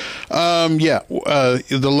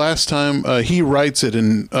 The last time he writes it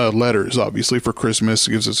in letters, obviously for Christmas,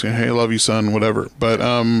 gives us, "Hey, I love you, son," whatever. But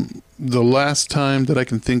the last time that I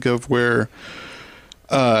can think of where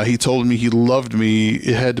he told me he loved me,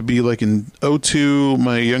 it had to be like in '02.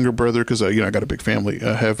 My younger brother, because I got a big family.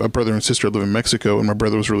 I have a brother and sister live in Mexico, and my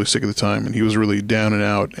brother was really sick at the time, and he was really down and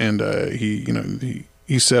out. And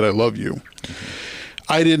he said, "I love you." Mm-hmm.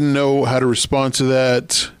 I didn't know how to respond to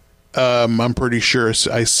that. I'm pretty sure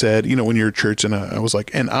I said, when you're at church, and I was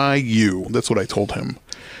like, "And you." That's what I told him.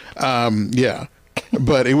 Yeah,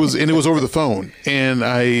 but it was over the phone, and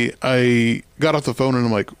I got off the phone, and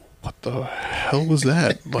I'm like, what the hell was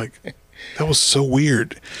that? Like, that was so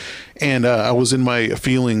weird. And I was in my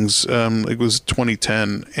feelings. It was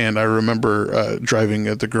 2010, and I remember driving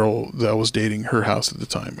at the girl that I was dating, her house at the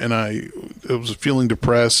time, and I was feeling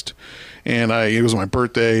depressed. And it was my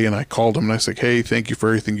birthday, and I called him, and I said, "Hey, thank you for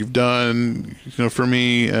everything you've done, for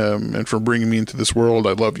me, and for bringing me into this world.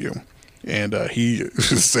 I love you." And he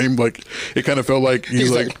same, like, it kind of felt like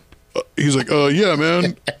he's like, "Yeah,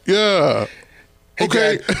 man, yeah." Hey,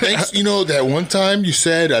 okay. Dad, thanks. That one time you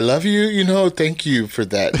said, "I love you," thank you for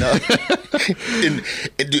that. No.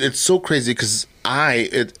 It's so crazy because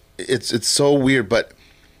it's so weird, but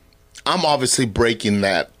I'm obviously breaking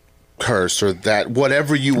that curse or that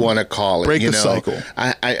whatever you want to call it. Break the cycle.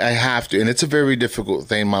 I have to, and it's a very difficult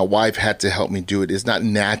thing. My wife had to help me do it. It's not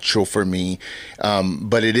natural for me,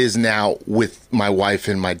 but it is now with my wife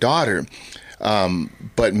and my daughter.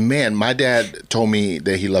 But man, my dad told me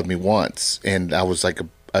that he loved me once, and I was like,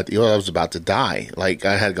 I was about to die. Like,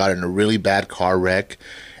 I had gotten in a really bad car wreck,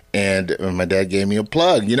 and my dad gave me a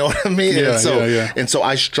plug. You know what I mean? Yeah, and so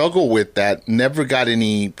I struggle with that. Never got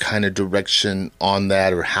any kind of direction on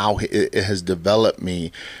that or how it has developed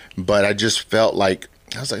me. But I just felt like,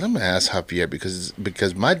 I was like, I'm going to ask Javier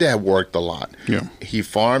because my dad worked a lot. Yeah. He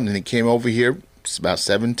farmed, and he came over here. He's about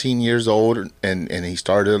 17 years old, and he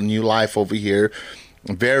started a new life over here.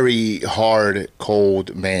 Very hard,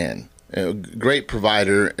 cold man. Great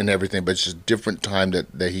provider and everything, but it's just a different time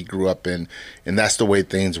that he grew up in, and that's the way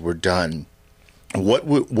things were done.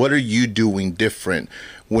 What are you doing different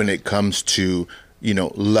when it comes to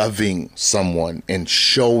loving someone and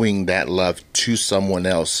showing that love to someone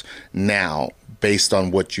else now, based on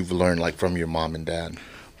what you've learned, like from your mom and dad?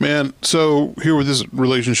 Man, so here with this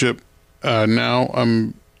relationship, now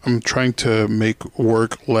I'm trying to make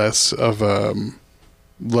work less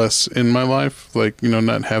in my life, like,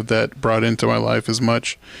 not have that brought into my life as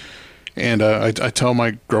much. And I tell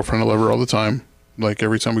my girlfriend I love her all the time. Like,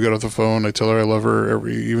 every time we get off the phone, I tell her I love her.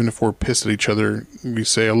 Even if we're pissed at each other, we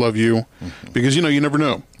say I love you. Mm-hmm. Because you never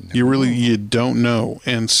know. You don't know.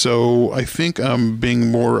 And so I think I'm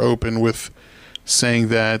being more open with saying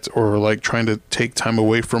that, or like trying to take time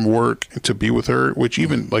away from work to be with her, which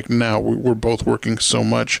even like now we're both working so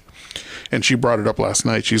much. And she brought it up last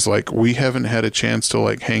night. She's like, "We haven't had a chance to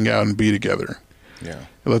like hang out and be together. Yeah,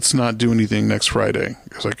 let's not do anything next Friday."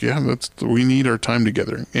 I was like, "Yeah, we need our time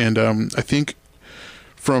together." And I think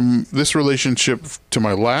from this relationship to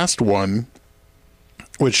my last one,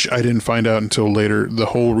 which I didn't find out until later, the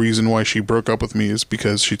whole reason why she broke up with me is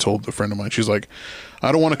because she told a friend of mine, she's like,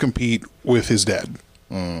 "I don't want to compete with his dad."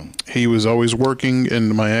 He was always working,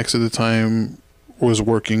 and my ex at the time was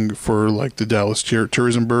working for like the Dallas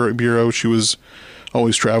Tourism Bureau. She was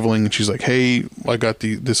always traveling, and she's like, "Hey, I got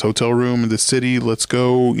this hotel room in this city. Let's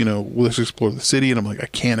go, let's explore the city." And I'm like, "I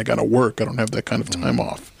can't. I got to work. I don't have that kind of time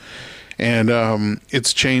off." And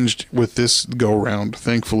it's changed with this go around,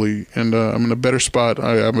 thankfully. And I'm in a better spot.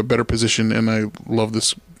 I'm in a better position, and I love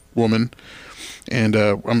this woman. And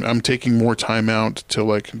I'm taking more time out to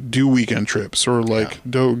like do weekend trips or like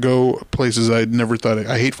go places I'd never thought.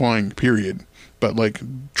 I hate flying, period. But like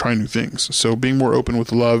try new things. So being more open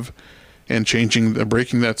with love and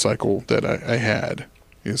breaking that cycle that I had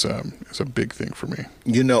is a big thing for me.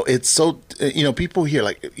 It's so, people here,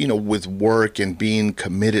 like, with work and being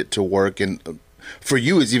committed to work, and for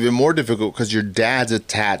you it's even more difficult because your dad's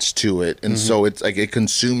attached to it. And so it's like it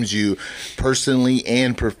consumes you personally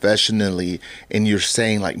and professionally. And you're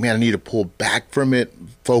saying like, man, I need to pull back from it,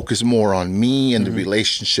 focus more on me and the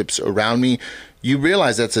relationships around me. You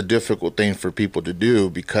realize that's a difficult thing for people to do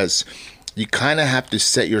because you kind of have to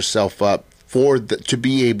set yourself up to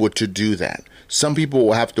be able to do that. Some people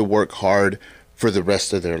will have to work hard for the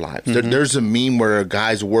rest of their lives. There's a meme where a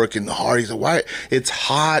guy's working hard. He's like, "Why? It's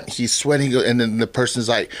hot." He's sweating. And then the person's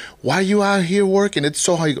like, "Why are you out here working? It's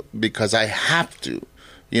so hot." "Because I have to,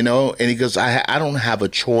 And he goes, I don't have a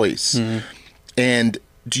choice. And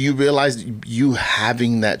do you realize you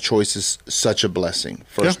having that choice is such a blessing,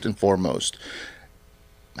 first and foremost?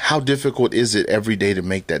 how difficult is it every day to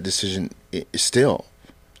make that decision still?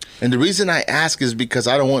 And the reason I ask is because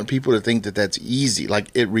I don't want people to think that that's easy. Like,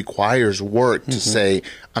 it requires work to say,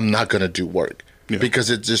 I'm not going to do work, because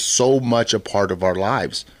it's just so much a part of our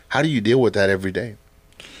lives. How do you deal with that every day?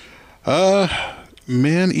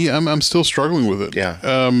 Man, yeah, I'm still struggling with it.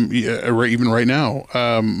 Even right now,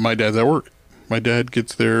 my dad's at work. My dad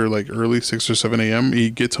gets there like early, 6 or 7 a.m. He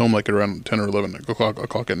gets home like around 10 or 11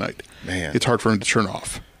 o'clock at night. Man, it's hard for him to turn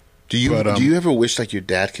off. Do you ever wish like your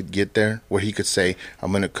dad could get there where he could say,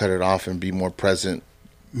 I'm going to cut it off and be more present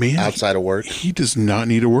outside of work? He does not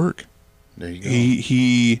need to work. There you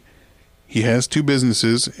go. He has 2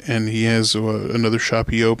 businesses, and he has another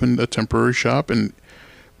shop he opened, a temporary shop, and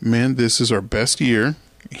man, this is our best year.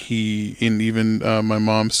 Even my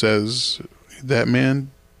mom says that,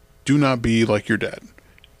 man, do not be like your dad.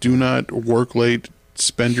 Do not work late.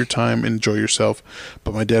 Spend your time, enjoy yourself.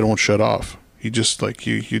 But my dad won't shut off. He just like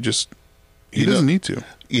he doesn't need to.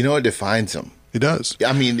 You know, it defines him. It does.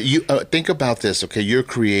 I mean, you think about this. Okay, you're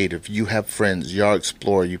creative. You have friends. You're an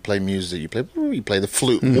explorer. You play music. You play the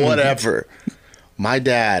flute. Whatever. My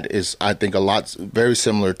dad is, I think, very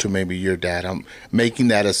similar to maybe your dad. I'm making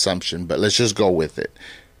that assumption, but let's just go with it.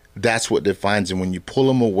 That's what defines him. When you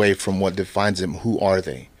pull him away from what defines him, who are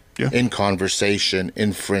they? Yeah. In conversation,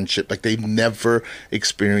 in friendship, like they've never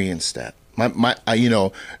experienced that.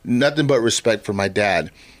 Nothing but respect for my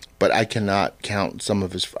dad, but I cannot count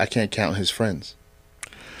I can't count his friends.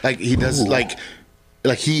 Like he does, like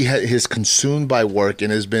he is consumed by work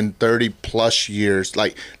and has been 30 plus years.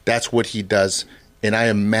 Like that's what he does. And I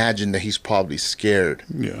imagine that he's probably scared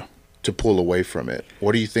to pull away from it.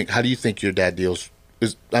 What do you think? How do you think your dad deals?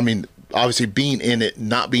 Obviously being in it,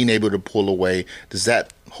 not being able to pull away, does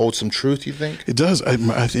that hold some truth, you think? It does. I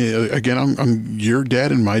think, again, your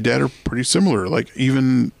dad and my dad are pretty similar. Like,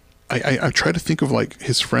 even I try to think of like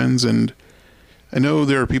his friends, and I know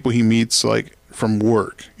there are people he meets like from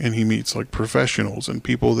work, and he meets like professionals and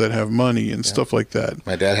people that have money and stuff like that.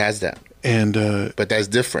 My dad has that. And but that's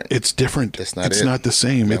different. It's different. It's not the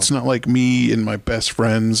same. No. It's not like me and my best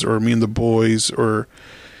friends, or me and the boys, or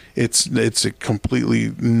it's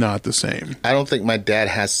completely not the same. I don't think my dad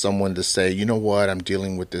has someone to say, you know what, I'm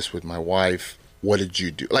dealing with this with my wife. What did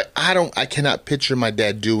you do? Like, I cannot picture my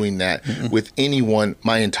dad doing that with anyone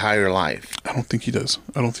my entire life. I don't think he does.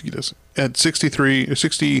 At 63 or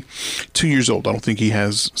 62 years old, I don't think he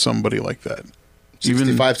has somebody like that.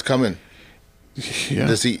 65's coming. Yeah.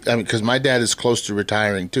 Does he? I mean, because my dad is close to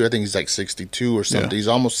retiring too. I think he's like 62 or something. Yeah. He's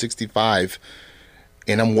almost 65,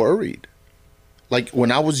 and I'm worried. Like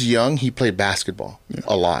when I was young, he played basketball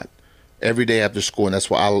a lot, every day after school, and that's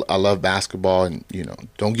why I love basketball. And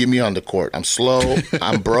don't get me on the court. I'm slow,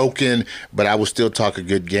 I'm broken, but I will still talk a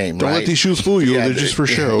good game. Don't let these shoes fool you. They're just for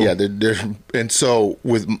show. Yeah, and so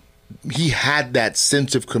he had that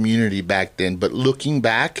sense of community back then. But looking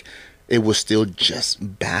back, it was still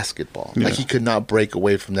just basketball. Yeah. Like he could not break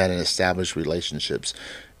away from that and establish relationships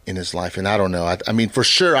in his life. And I don't know. I mean, for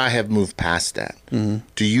sure, I have moved past that. Mm-hmm.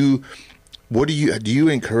 Do you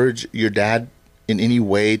encourage your dad in any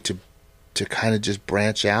way to kind of just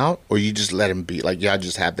branch out, or you just let him be? Like, I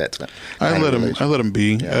just have that. I let him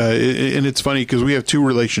be. Yeah. And it's funny because we have 2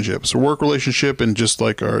 relationships: a work relationship and just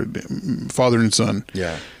like our father and son.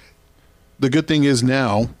 Yeah. The good thing is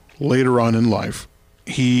now, later on in life,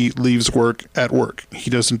 he leaves work at work. He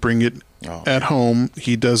doesn't bring it at home.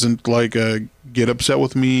 He doesn't get upset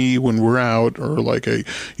with me when we're out, or you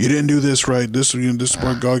didn't do this right. This is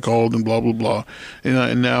what God called, and blah blah blah.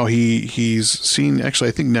 And now he's seen. Actually,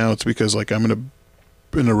 I think now it's because I'm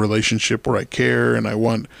in a relationship where I care and I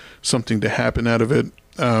want something to happen out of it.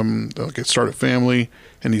 Start a family,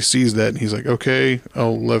 and he sees that, and he's like, okay,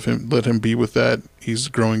 I'll let him be with that. He's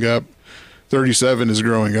growing up. 37 is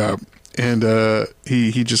growing up. And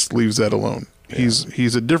he just leaves that alone. Yeah.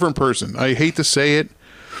 He's a different person. I hate to say it.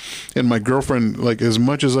 And my girlfriend, as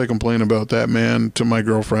much as I complain about that man to my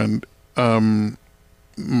girlfriend,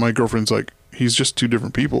 my girlfriend's like, he's just 2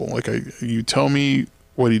 different people. You tell me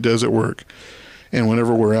what he does at work, and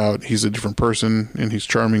whenever we're out, he's a different person, and he's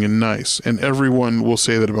charming and nice. And everyone will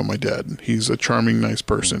say that about my dad. He's a charming, nice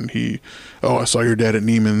person. I saw your dad at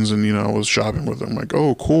Neiman's, and I was shopping with him. I'm like,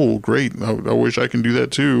 oh, cool, great. I wish I can do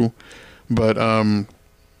that too. But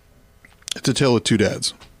it's a tale of 2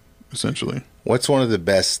 dads, essentially. What's one of the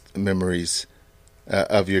best memories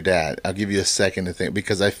of your dad? I'll give you a second to think,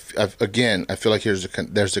 because I feel like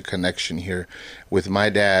there's a connection here with my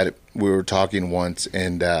dad. We were talking once,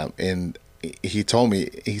 and he told me,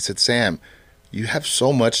 he said, Sam, you have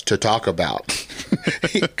so much to talk about.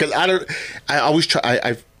 Because I always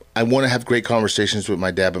try. I want to have great conversations with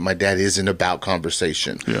my dad, but my dad isn't about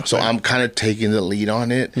conversation. Yeah, so same. I'm kind of taking the lead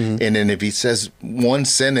on it. And then if he says one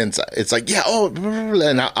sentence, it's like, yeah, oh,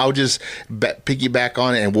 and I'll just piggyback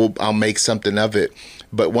on it, and I'll make something of it.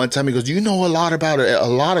 But one time he goes, you know a lot about a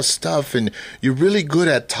lot of stuff, and you're really good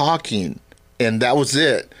at talking. And that was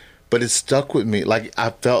it. But it stuck with me. Like,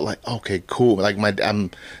 I felt like, okay, cool. Like, I'm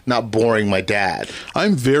not boring my dad.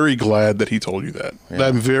 I'm very glad that he told you that. Yeah.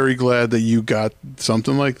 I'm very glad that you got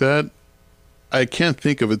something like that. I can't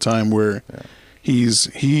think of a time where it's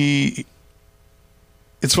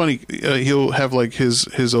funny. He'll have like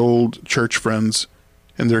his old church friends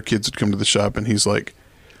and their kids would come to the shop, and he's like,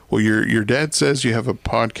 well, your dad says you have a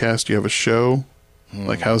podcast, you have a show.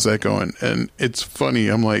 Like, how's that going? And it's funny.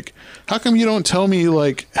 I'm like, how come you don't tell me,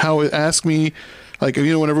 like, ask me, like,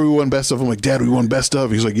 whenever we won Best Of, I'm like, Dad, we won Best Of.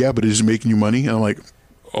 He's like, yeah, but is it making you money? And I'm like,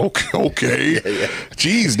 okay. Yeah.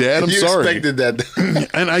 Jeez, Dad, I'm sorry. You expected that.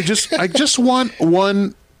 And I just want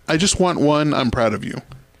one. I'm proud of you.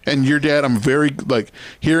 And your dad, I'm very, like,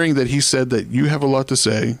 hearing that he said that you have a lot to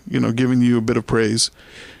say, giving you a bit of praise.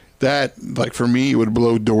 That, like, for me, it would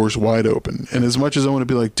blow doors wide open. And as much as I want to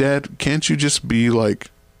be like, Dad, can't you just be,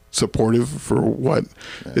 like, supportive for what?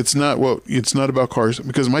 Yeah. It's not about cars.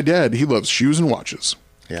 Because my dad, he loves shoes and watches.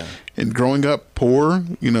 Yeah. And growing up poor,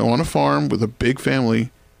 on a farm with a big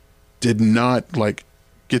family, did not, like,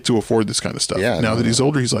 get to afford this kind of stuff. Yeah, now that he's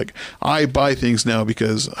older, he's like, I buy things now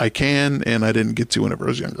because I can, and I didn't get to whenever I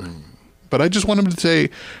was younger. But I just want him to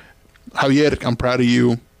say, Javier, I'm proud of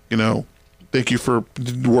you, Thank you for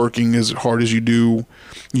working as hard as you do.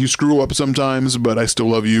 You screw up sometimes, but I still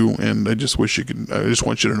love you, and I just wish you could. I just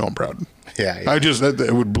want you to know I'm proud. Yeah. That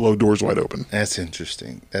would blow doors wide open. That's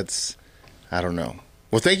interesting. I don't know.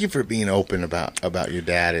 Well, thank you for being open about your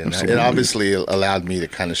dad, and it obviously allowed me to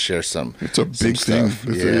kind of share some. It's a big thing.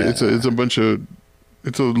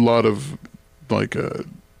 It's a lot of like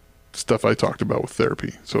stuff I talked about with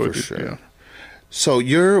therapy. So sure. Yeah. So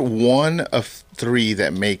you're one of 3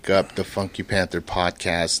 that make up the Funky Panther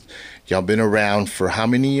podcast. Y'all been around for how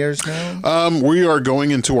many years now? We are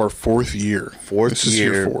going into our 4th year. This is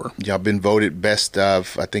year 4. Y'all been voted best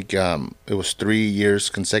of, I think it was 3 years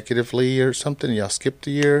consecutively or something. Y'all skipped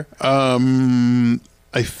a year?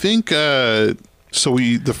 I think so.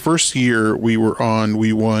 The first year we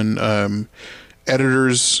won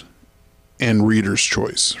editors and Reader's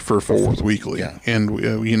Choice for Fort Worth Weekly. Yeah. And,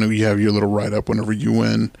 you have your little write-up whenever you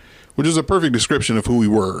win, which is a perfect description of who we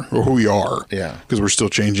were or who we are. Yeah. Because we're still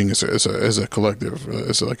changing as a collective,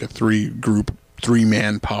 as like a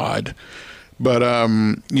 3-man pod. But,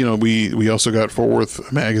 we also got Fort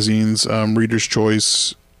Worth Magazine's Reader's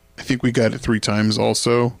Choice. I think we got it 3 times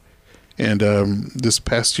also. And this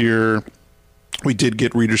past year, we did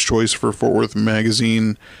get Reader's Choice for Fort Worth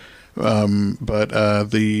Magazine. But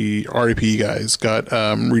the RAP guys got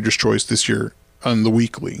Reader's Choice this year on the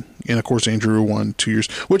weekly, and of course Andrew won 2 years,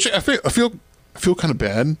 which I feel kind of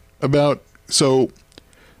bad about. So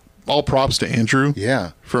all props to Andrew,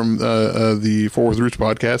 from the Fort Worth Roots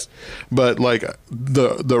podcast. But like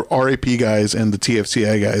the RAP guys and the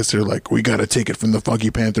TFCI guys, they're like, we got to take it from the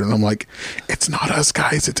Funky Panther, and I'm like, it's not us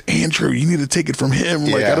guys, it's Andrew. You need to take it from him.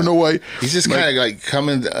 Like, I don't know why he's just kind of like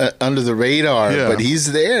coming under the radar, but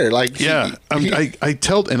he's there. Like,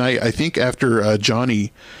 I think after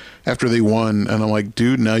Johnny. After they won, and I'm like,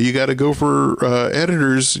 dude, now you got to go for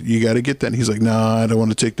editors. You got to get that. And he's like, nah, I don't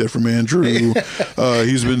want to take that from Andrew.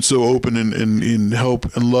 He's been so open and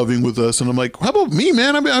help and loving with us. And I'm like, how about me,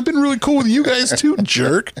 man? I've been really cool with you guys too,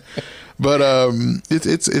 jerk. But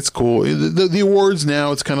it's cool. The awards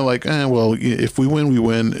now, it's kind of like, well, if we win, we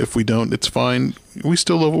win. If we don't, it's fine. We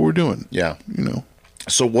still love what we're doing. Yeah,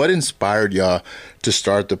 So what inspired y'all to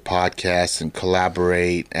start the podcast and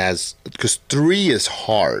collaborate? Because 3 is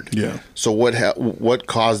hard. Yeah. So what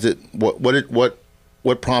caused it?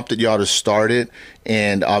 What prompted y'all to start it,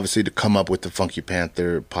 and obviously to come up with the Funky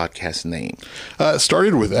Panther podcast name?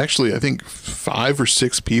 Started with actually I think 5 or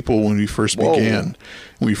 6 people when we first began.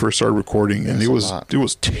 When we first started recording, and it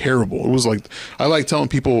was terrible. It was like, I like telling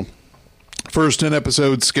people, first 10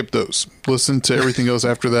 episodes, skip those. Listen to everything else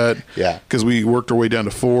after that. Yeah. Because we worked our way down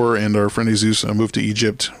to 4, and our friend Jesus moved to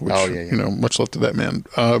Egypt, which, much love to that man.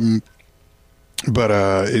 But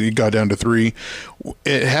it got down to 3.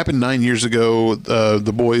 It happened 9 years ago.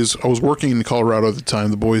 The boys, I was working in Colorado at the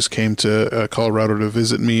time. The boys came to Colorado to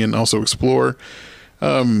visit me and also explore.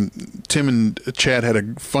 Tim and Chad had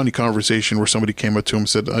a funny conversation where somebody came up to him and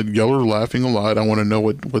said, y'all are laughing a lot. I want to know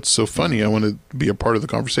what's so funny. I want to be a part of the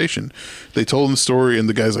conversation. They told him the story, and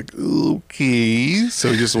the guy's like, okay.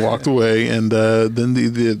 So he just walked away, and then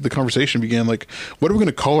the conversation began like, what are we going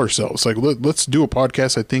to call ourselves? Like, let's do a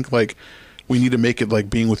podcast. I think like we need to make it like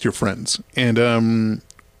being with your friends. And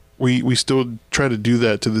we still try to do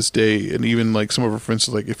that to this day. And even like some of our friends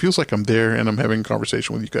are like, it feels like I'm there and I'm having a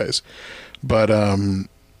conversation with you guys. But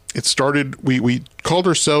it started, we called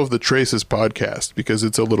ourselves the Traces Podcast because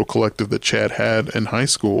it's a little collective that Chad had in high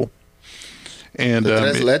school. And the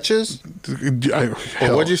Tres Leches?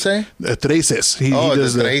 What'd you say? Traces. He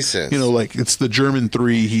does the Traces. You know, like it's the German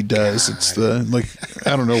 3 he does. God. It's the, like,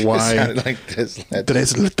 I don't know why. It sounded like Tres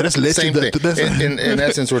Leches. Same thing. In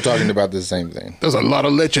essence, we're talking about the same thing. There's a lot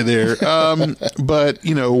of leche there. But,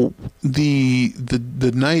 you know,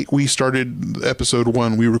 the night we started episode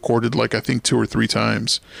 1, we recorded like I think 2 or 3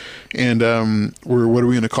 times. And what are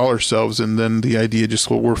we going to call ourselves? And then the idea just,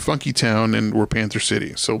 well, we're Funky Town and we're Panther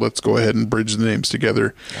City. So let's go ahead and bridge the names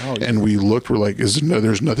together. Oh, yeah. And we looked, we're like,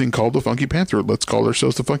 there's nothing called the Funky Panther. Let's call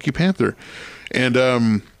ourselves the Funky Panther. And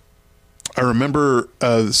I remember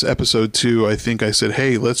this episode 2, I think I said,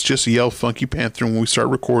 hey, let's just yell Funky Panther when we start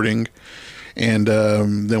recording. And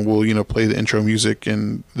then we'll, you know, play the intro music.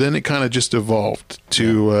 And then it kind of just evolved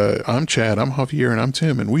to I'm Chad, I'm Javier, and I'm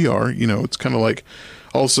Tim. And we are, you know, it's kind of like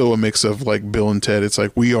also a mix of like Bill and Ted. It's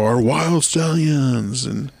like, we are Wild Stallions.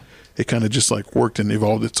 And it kind of just like worked and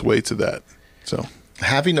evolved its way to that. So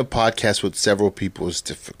having a podcast with several people is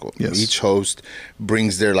difficult. Yes. Each host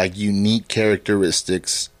brings their like unique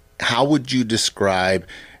characteristics. How would you describe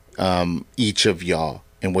each of y'all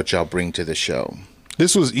and what y'all bring to the show?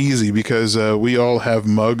 This was easy because we all have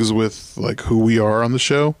mugs with like who we are on the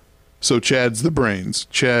show. So Chad's the brains.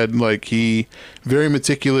 Chad, like, he very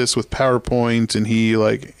meticulous with PowerPoint, and he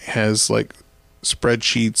like has like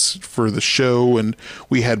spreadsheets for the show, and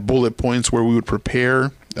we had bullet points where we would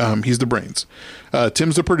prepare. He's the brains.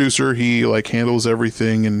 Tim's the producer. He like handles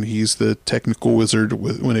everything, and he's the technical wizard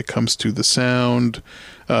when it comes to the sound,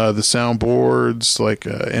 the soundboards, like,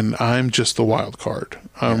 and I'm just the wild card.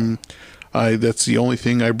 That's the only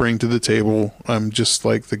thing I bring to the table. I'm just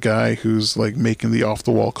like the guy who's like making the off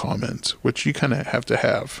the wall comment, which you kind of have to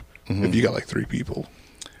have if you got like 3 people.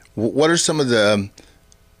 What are some of the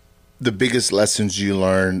biggest lessons you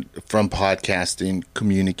learned from podcasting,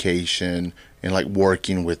 communication, and like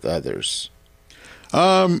working with others?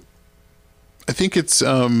 I think it's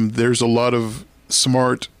there's a lot of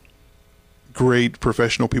smart, great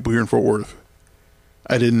professional people here in Fort Worth.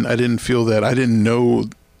 I didn't feel that. I didn't know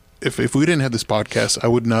if we didn't have this podcast, I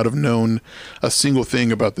would not have known a single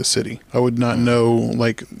thing about the city. I would not know,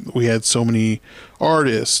 like, we had so many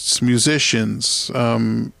artists, musicians,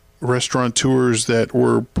 restaurateurs that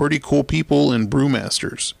were pretty cool people, and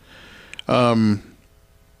brewmasters.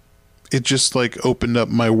 It just like opened up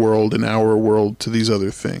my world and our world to these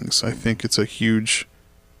other things. I think it's a huge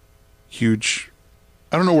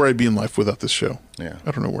I don't know where I'd be in life without this show. Yeah.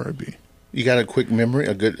 I don't know where I'd be. You got a quick memory,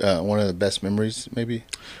 a good one of the best memories, maybe?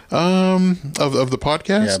 Of the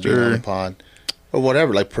podcast? Yeah, being on the pod. Or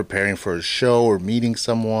whatever, like preparing for a show or meeting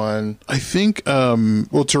someone. I think,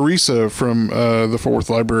 well, Teresa from the Fort Worth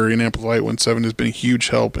Library and Amplify 817 has been a huge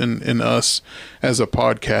help in us as a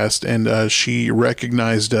podcast. And she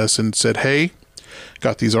recognized us and said, hey,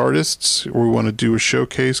 got these artists. We want to do a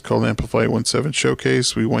showcase called Amplify 817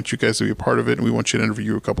 Showcase. We want you guys to be a part of it, and we want you to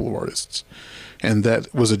interview a couple of artists. And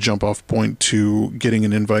that was a jump off point to getting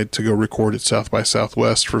an invite to go record at South by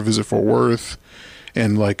Southwest for Visit Fort Worth.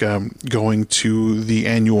 And like going to the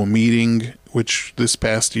annual meeting, which this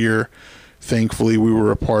past year, thankfully, we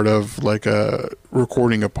were a part of, like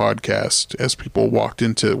recording a podcast as people walked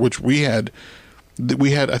into, which we had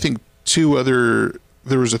I think 2 other,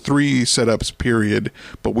 there was a 3 setups period,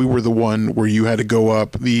 but we were the one where you had to go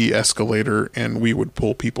up the escalator and we would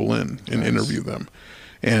pull people in and interview them.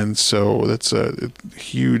 And so that's a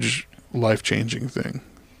huge life-changing thing.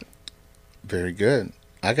 Very good.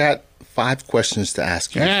 I got 5 questions to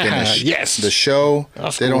ask you to finish the show.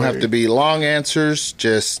 They don't have to be long answers.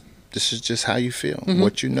 This is just how you feel,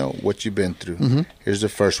 what you know, what you've been through. Here's the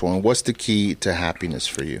first one. What's the key to happiness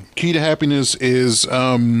for you? Key to happiness is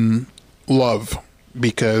love.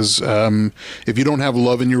 Because if you don't have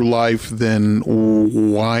love in your life, then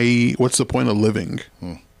what's the point of living?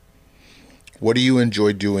 What do you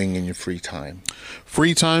enjoy doing in your free time?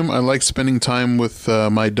 Free time, I like spending time with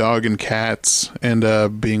my dog and cats,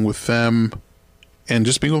 and being with them, and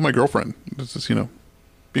just being with my girlfriend. This is,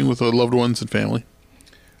 being with the loved ones and family.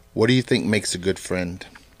 What do you think makes a good friend?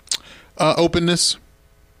 Openness.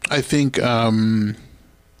 I think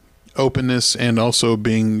openness and also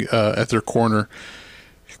being at their corner.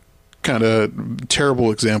 Kind of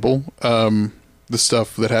terrible example. The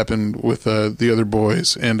stuff that happened with the other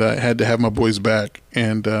boys, and I had to have my boys back.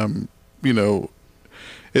 And,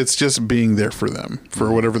 it's just being there for them,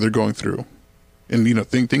 for whatever they're going through. And,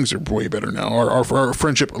 things are way better now. Our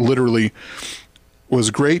friendship literally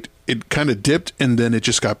was great. It kind of dipped, and then it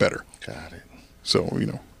just got better. Got it. So,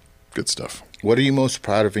 good stuff. What are you most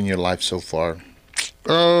proud of in your life so far?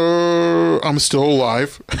 I'm still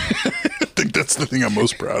alive. I think that's the thing I'm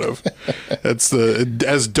most proud of. That's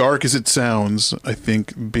as dark as it sounds. I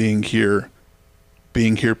think being here,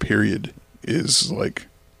 period, is like,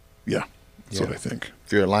 that's what I think.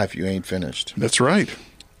 If you're alive, you ain't finished. That's right.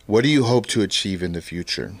 What do you hope to achieve in the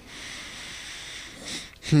future?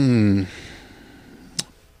 Family.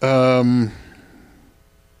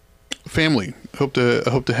 I hope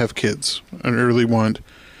to have kids. I really want.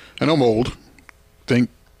 I know I'm old. Thank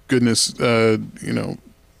goodness.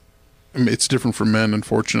 It's different for men,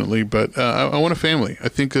 unfortunately, but I want a family. I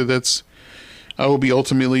think I will be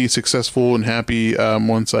ultimately successful and happy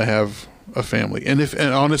once I have a family. And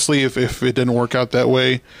honestly, if it didn't work out that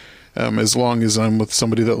way, as long as I'm with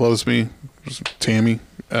somebody that loves me, Tammy,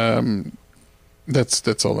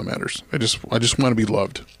 that's all that matters. I just want to be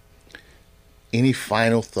loved. Any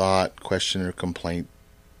final thought, question, or complaint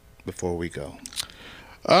before we go?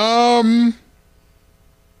 Man,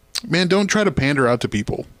 don't try to pander out to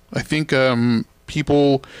people. I think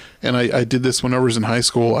people, and I did this when I was in high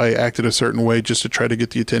school, I acted a certain way just to try to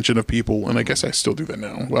get the attention of people, and I guess I still do that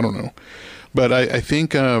now. I don't know. But I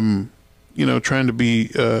think, trying to be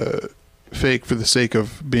fake for the sake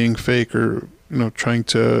of being fake, or, trying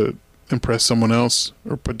to impress someone else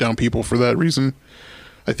or put down people for that reason,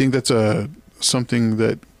 I think that's something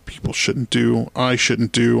that people shouldn't do. I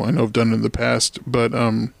shouldn't do. I know I've done it in the past, but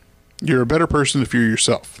you're a better person if you're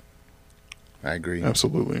yourself. I agree.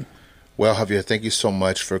 Absolutely. Well, Javier, thank you so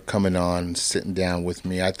much for coming on, sitting down with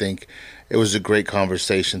me. I think it was a great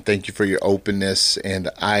conversation. Thank you for your openness,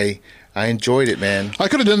 and I enjoyed it, man. I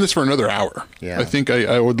could have done this for another hour. Yeah. I think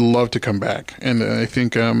I would love to come back, and I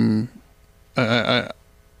think I'm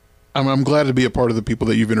glad to be a part of the people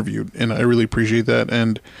that you've interviewed, and I really appreciate that,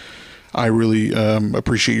 and I really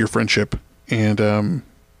appreciate your friendship, and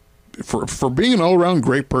for being an all-around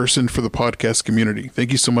great person for the podcast community.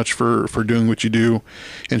 Thank you so much for doing what you do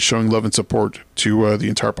and showing love and support to the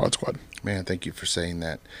entire Pod Squad. Man, thank you for saying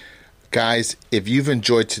that. Guys, if you've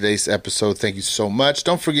enjoyed today's episode, thank you so much.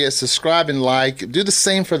 Don't forget, subscribe and like. Do the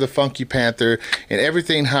same for the Funky Panther. And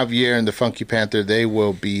everything Javier and the Funky Panther, they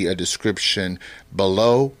will be a description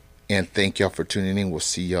below. And thank y'all for tuning in. We'll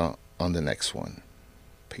see y'all on the next one.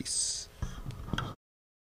 Peace.